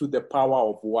to the power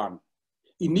of one.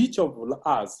 In each of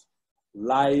us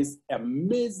lies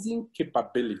amazing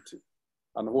capability.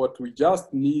 And what we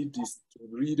just need is to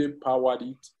really power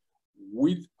it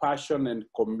with passion and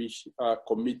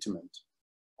commitment,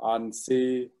 and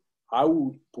say, I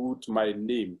will put my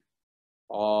name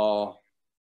on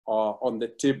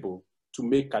the table to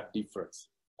make a difference.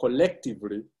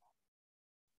 Collectively,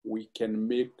 we can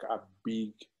make a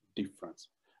big difference.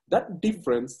 That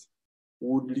difference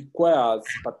would require us,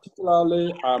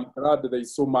 particularly, I'm glad there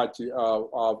is so much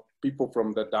people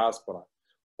from the diaspora,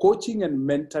 coaching and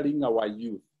mentoring our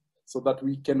youth so that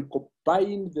we can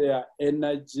combine their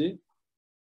energy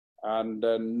and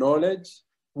knowledge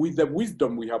with the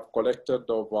wisdom we have collected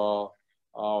of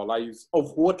our lives,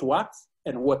 of what works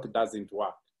and what doesn't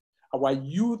work. Our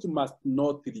youth must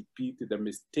not repeat the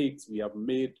mistakes we have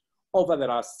made over the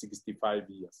last 65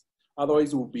 years.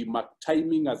 Otherwise, we'll be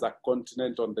timing as a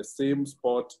continent on the same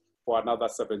spot for another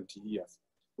 70 years.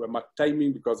 we're mark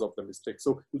timing because of the mistake.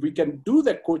 So if we can do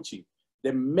the coaching,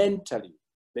 the mentoring,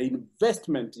 the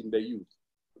investment in the youth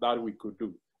that we could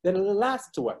do. Then the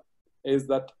last one is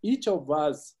that each of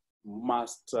us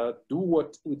must do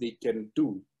what they can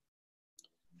do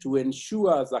to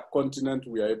ensure as a continent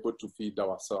we are able to feed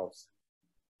ourselves.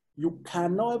 You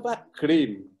can never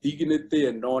claim dignity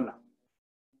and honor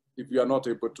if you are not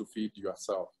able to feed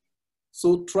yourself.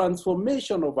 So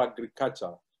transformation of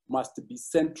agriculture must be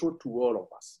central to all of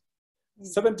us.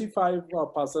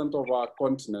 75% of our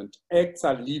continent eggs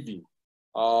are living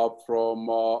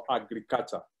from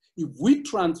agriculture. If we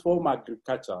transform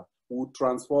agriculture, we'll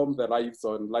transform the lives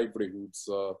and livelihoods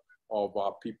of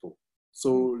our people.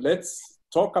 So let's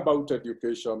talk about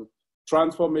education,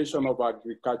 transformation of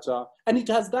agriculture, and it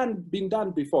has been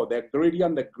done before, the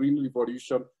agrarian, the green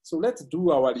revolution. So let's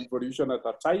do our revolution at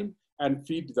a time and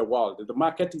feed the world. The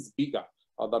market is bigger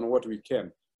than what we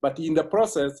can. But in the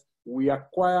process, we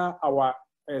acquire our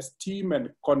esteem and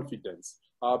confidence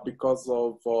because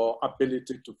of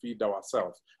ability to feed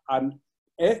ourselves. And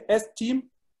esteem,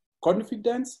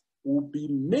 confidence will be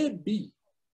maybe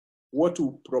what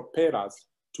will propel us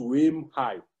to aim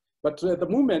high. But at the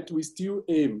moment, we still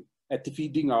aim at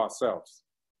feeding ourselves.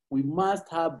 We must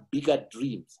have bigger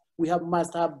dreams. We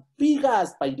must have bigger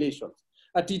aspirations.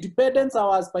 At Independence,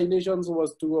 our aspirations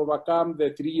was to overcome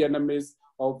the three enemies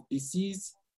of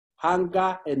disease,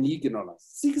 hunger, and ignorance.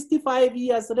 65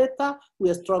 years later, we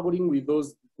are struggling with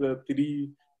those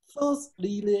three. Those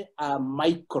really are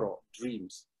micro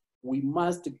dreams. We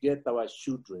must get our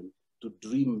children to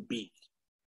dream big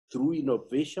through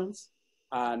innovations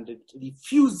and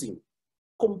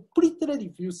completely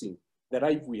refusing the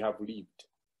life we have lived.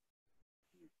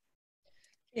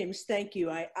 James, thank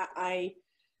you.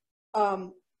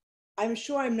 I'm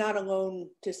sure I'm not alone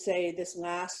to say this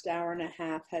last hour and a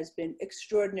half has been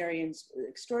extraordinary in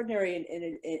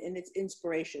its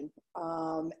inspiration.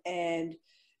 And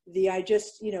I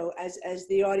just, you know, as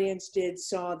the audience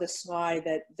saw the slide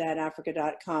that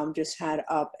Africa.com just had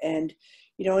up, and,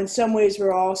 you know, in some ways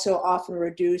we're also often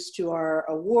reduced to our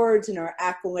awards and our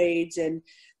accolades,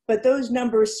 but those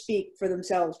numbers speak for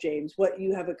themselves, James. What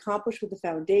you have accomplished with the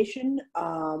foundation,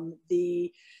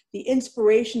 the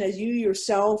inspiration, as you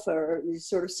yourself are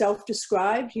sort of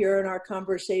self-described here in our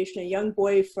conversation, a young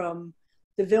boy from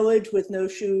the village with no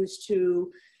shoes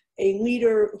to a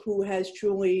leader who has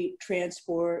truly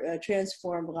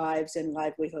transformed lives and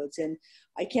livelihoods. And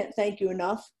I can't thank you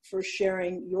enough for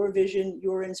sharing your vision,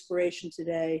 your inspiration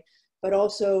today, but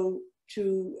also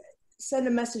to send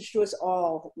a message to us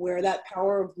all where that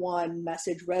power of one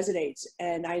message resonates.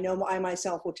 And I know I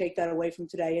myself will take that away from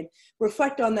today and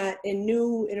reflect on that in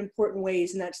new and important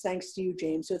ways. And that's thanks to you,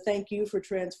 James. So thank you for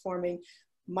transforming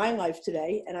my life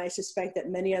today. And I suspect that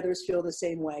many others feel the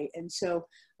same way. And so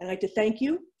I'd like to thank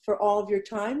you for all of your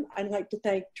time. I'd like to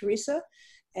thank Teresa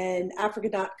and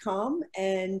Africa.com.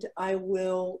 And I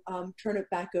will turn it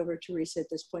back over to Teresa at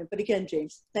this point. But again,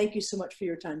 James, thank you so much for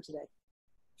your time today.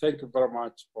 Thank you very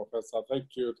much, Professor. Thank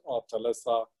you,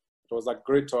 Teresa. It was a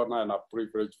great honor and a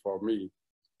privilege for me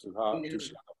to share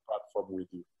the platform with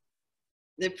you.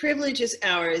 The privilege is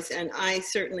ours, and I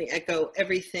certainly echo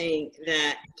everything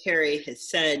that Carrie has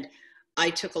said.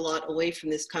 I took a lot away from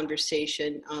this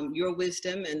conversation, your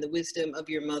wisdom and the wisdom of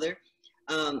your mother.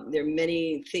 There are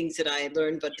many things that I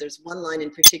learned, but there's one line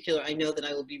in particular I know that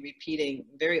I will be repeating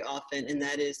very often, and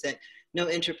that is that no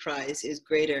enterprise is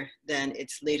greater than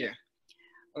its leader,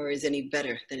 or is any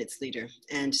better than its leader.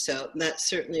 And so that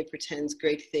certainly portends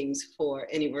great things for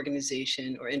any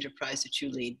organization or enterprise that you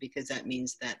lead, because that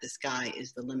means that the sky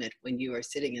is the limit when you are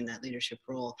sitting in that leadership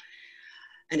role.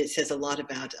 And it says a lot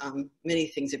about many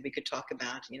things that we could talk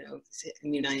about. You know,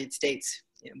 in the United States,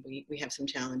 you know, we have some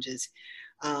challenges,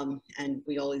 and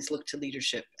we always look to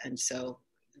leadership. And so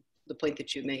the point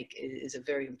that you make is a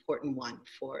very important one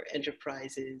for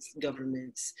enterprises,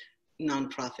 governments,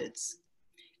 nonprofits.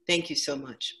 Thank you so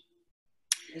much.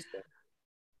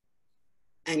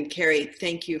 And Carrie,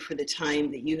 thank you for the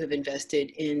time that you have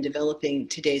invested in developing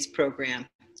today's program.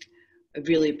 I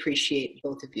really appreciate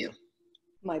both of you.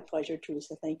 My pleasure,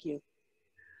 Teresa. Thank you.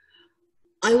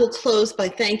 I will close by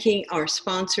thanking our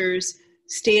sponsors,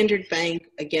 Standard Bank,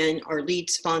 again, our lead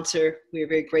sponsor. We are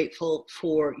very grateful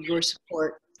for your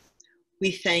support.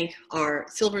 We thank our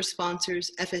silver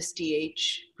sponsors,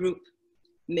 FSDH Group,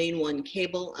 Main One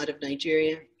Cable out of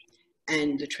Nigeria,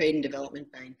 and the Trade and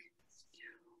Development Bank.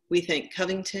 We thank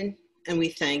Covington, and we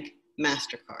thank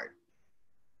MasterCard.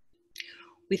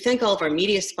 We thank all of our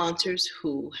media sponsors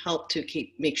who help to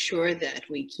make sure that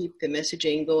we keep the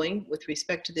messaging going with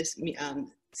respect to this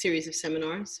series of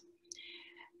seminars.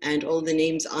 And all the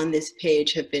names on this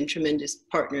page have been tremendous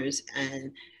partners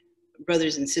and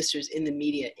brothers and sisters in the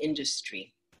media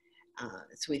industry.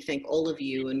 So we thank all of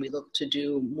you, and we look to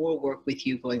do more work with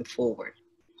you going forward.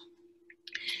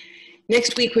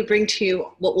 Next week, we bring to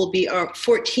you what will be our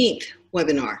 14th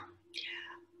webinar.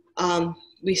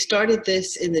 We started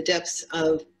this in the depths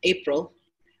of April,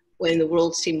 when the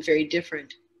world seemed very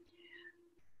different.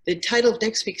 The title of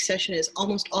next week's session is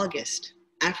Almost August.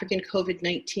 African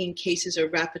COVID-19 cases are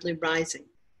rapidly rising.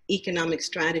 Economic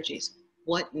strategies.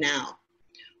 What now?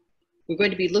 We're going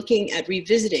to be looking at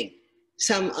revisiting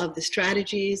some of the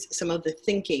strategies, some of the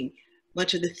thinking.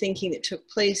 Much of the thinking that took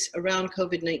place around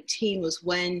COVID-19 was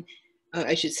when,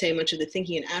 I should say much of the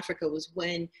thinking in Africa was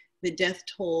when the death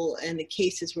toll and the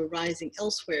cases were rising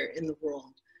elsewhere in the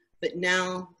world. But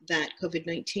now that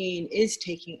COVID-19 is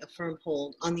taking a firm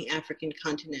hold on the African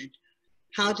continent,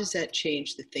 how does that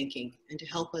change the thinking? And to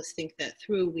help us think that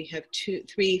through, we have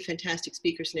three fantastic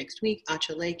speakers next week.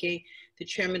 Acha Leke, the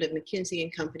chairman of McKinsey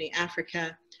 & Company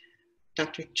Africa,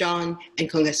 Dr. John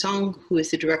Nkongasong, who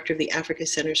is the director of the Africa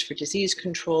Centers for Disease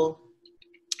Control,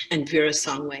 and Vera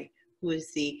Songwe, who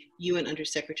is the UN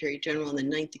Undersecretary General and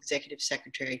the 9th Executive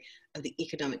Secretary of the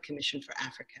Economic Commission for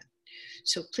Africa.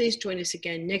 So please join us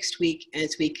again next week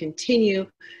as we continue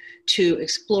to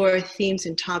explore themes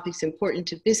and topics important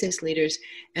to business leaders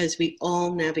as we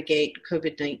all navigate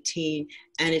COVID-19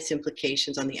 and its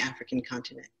implications on the African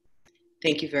continent.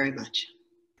 Thank you very much.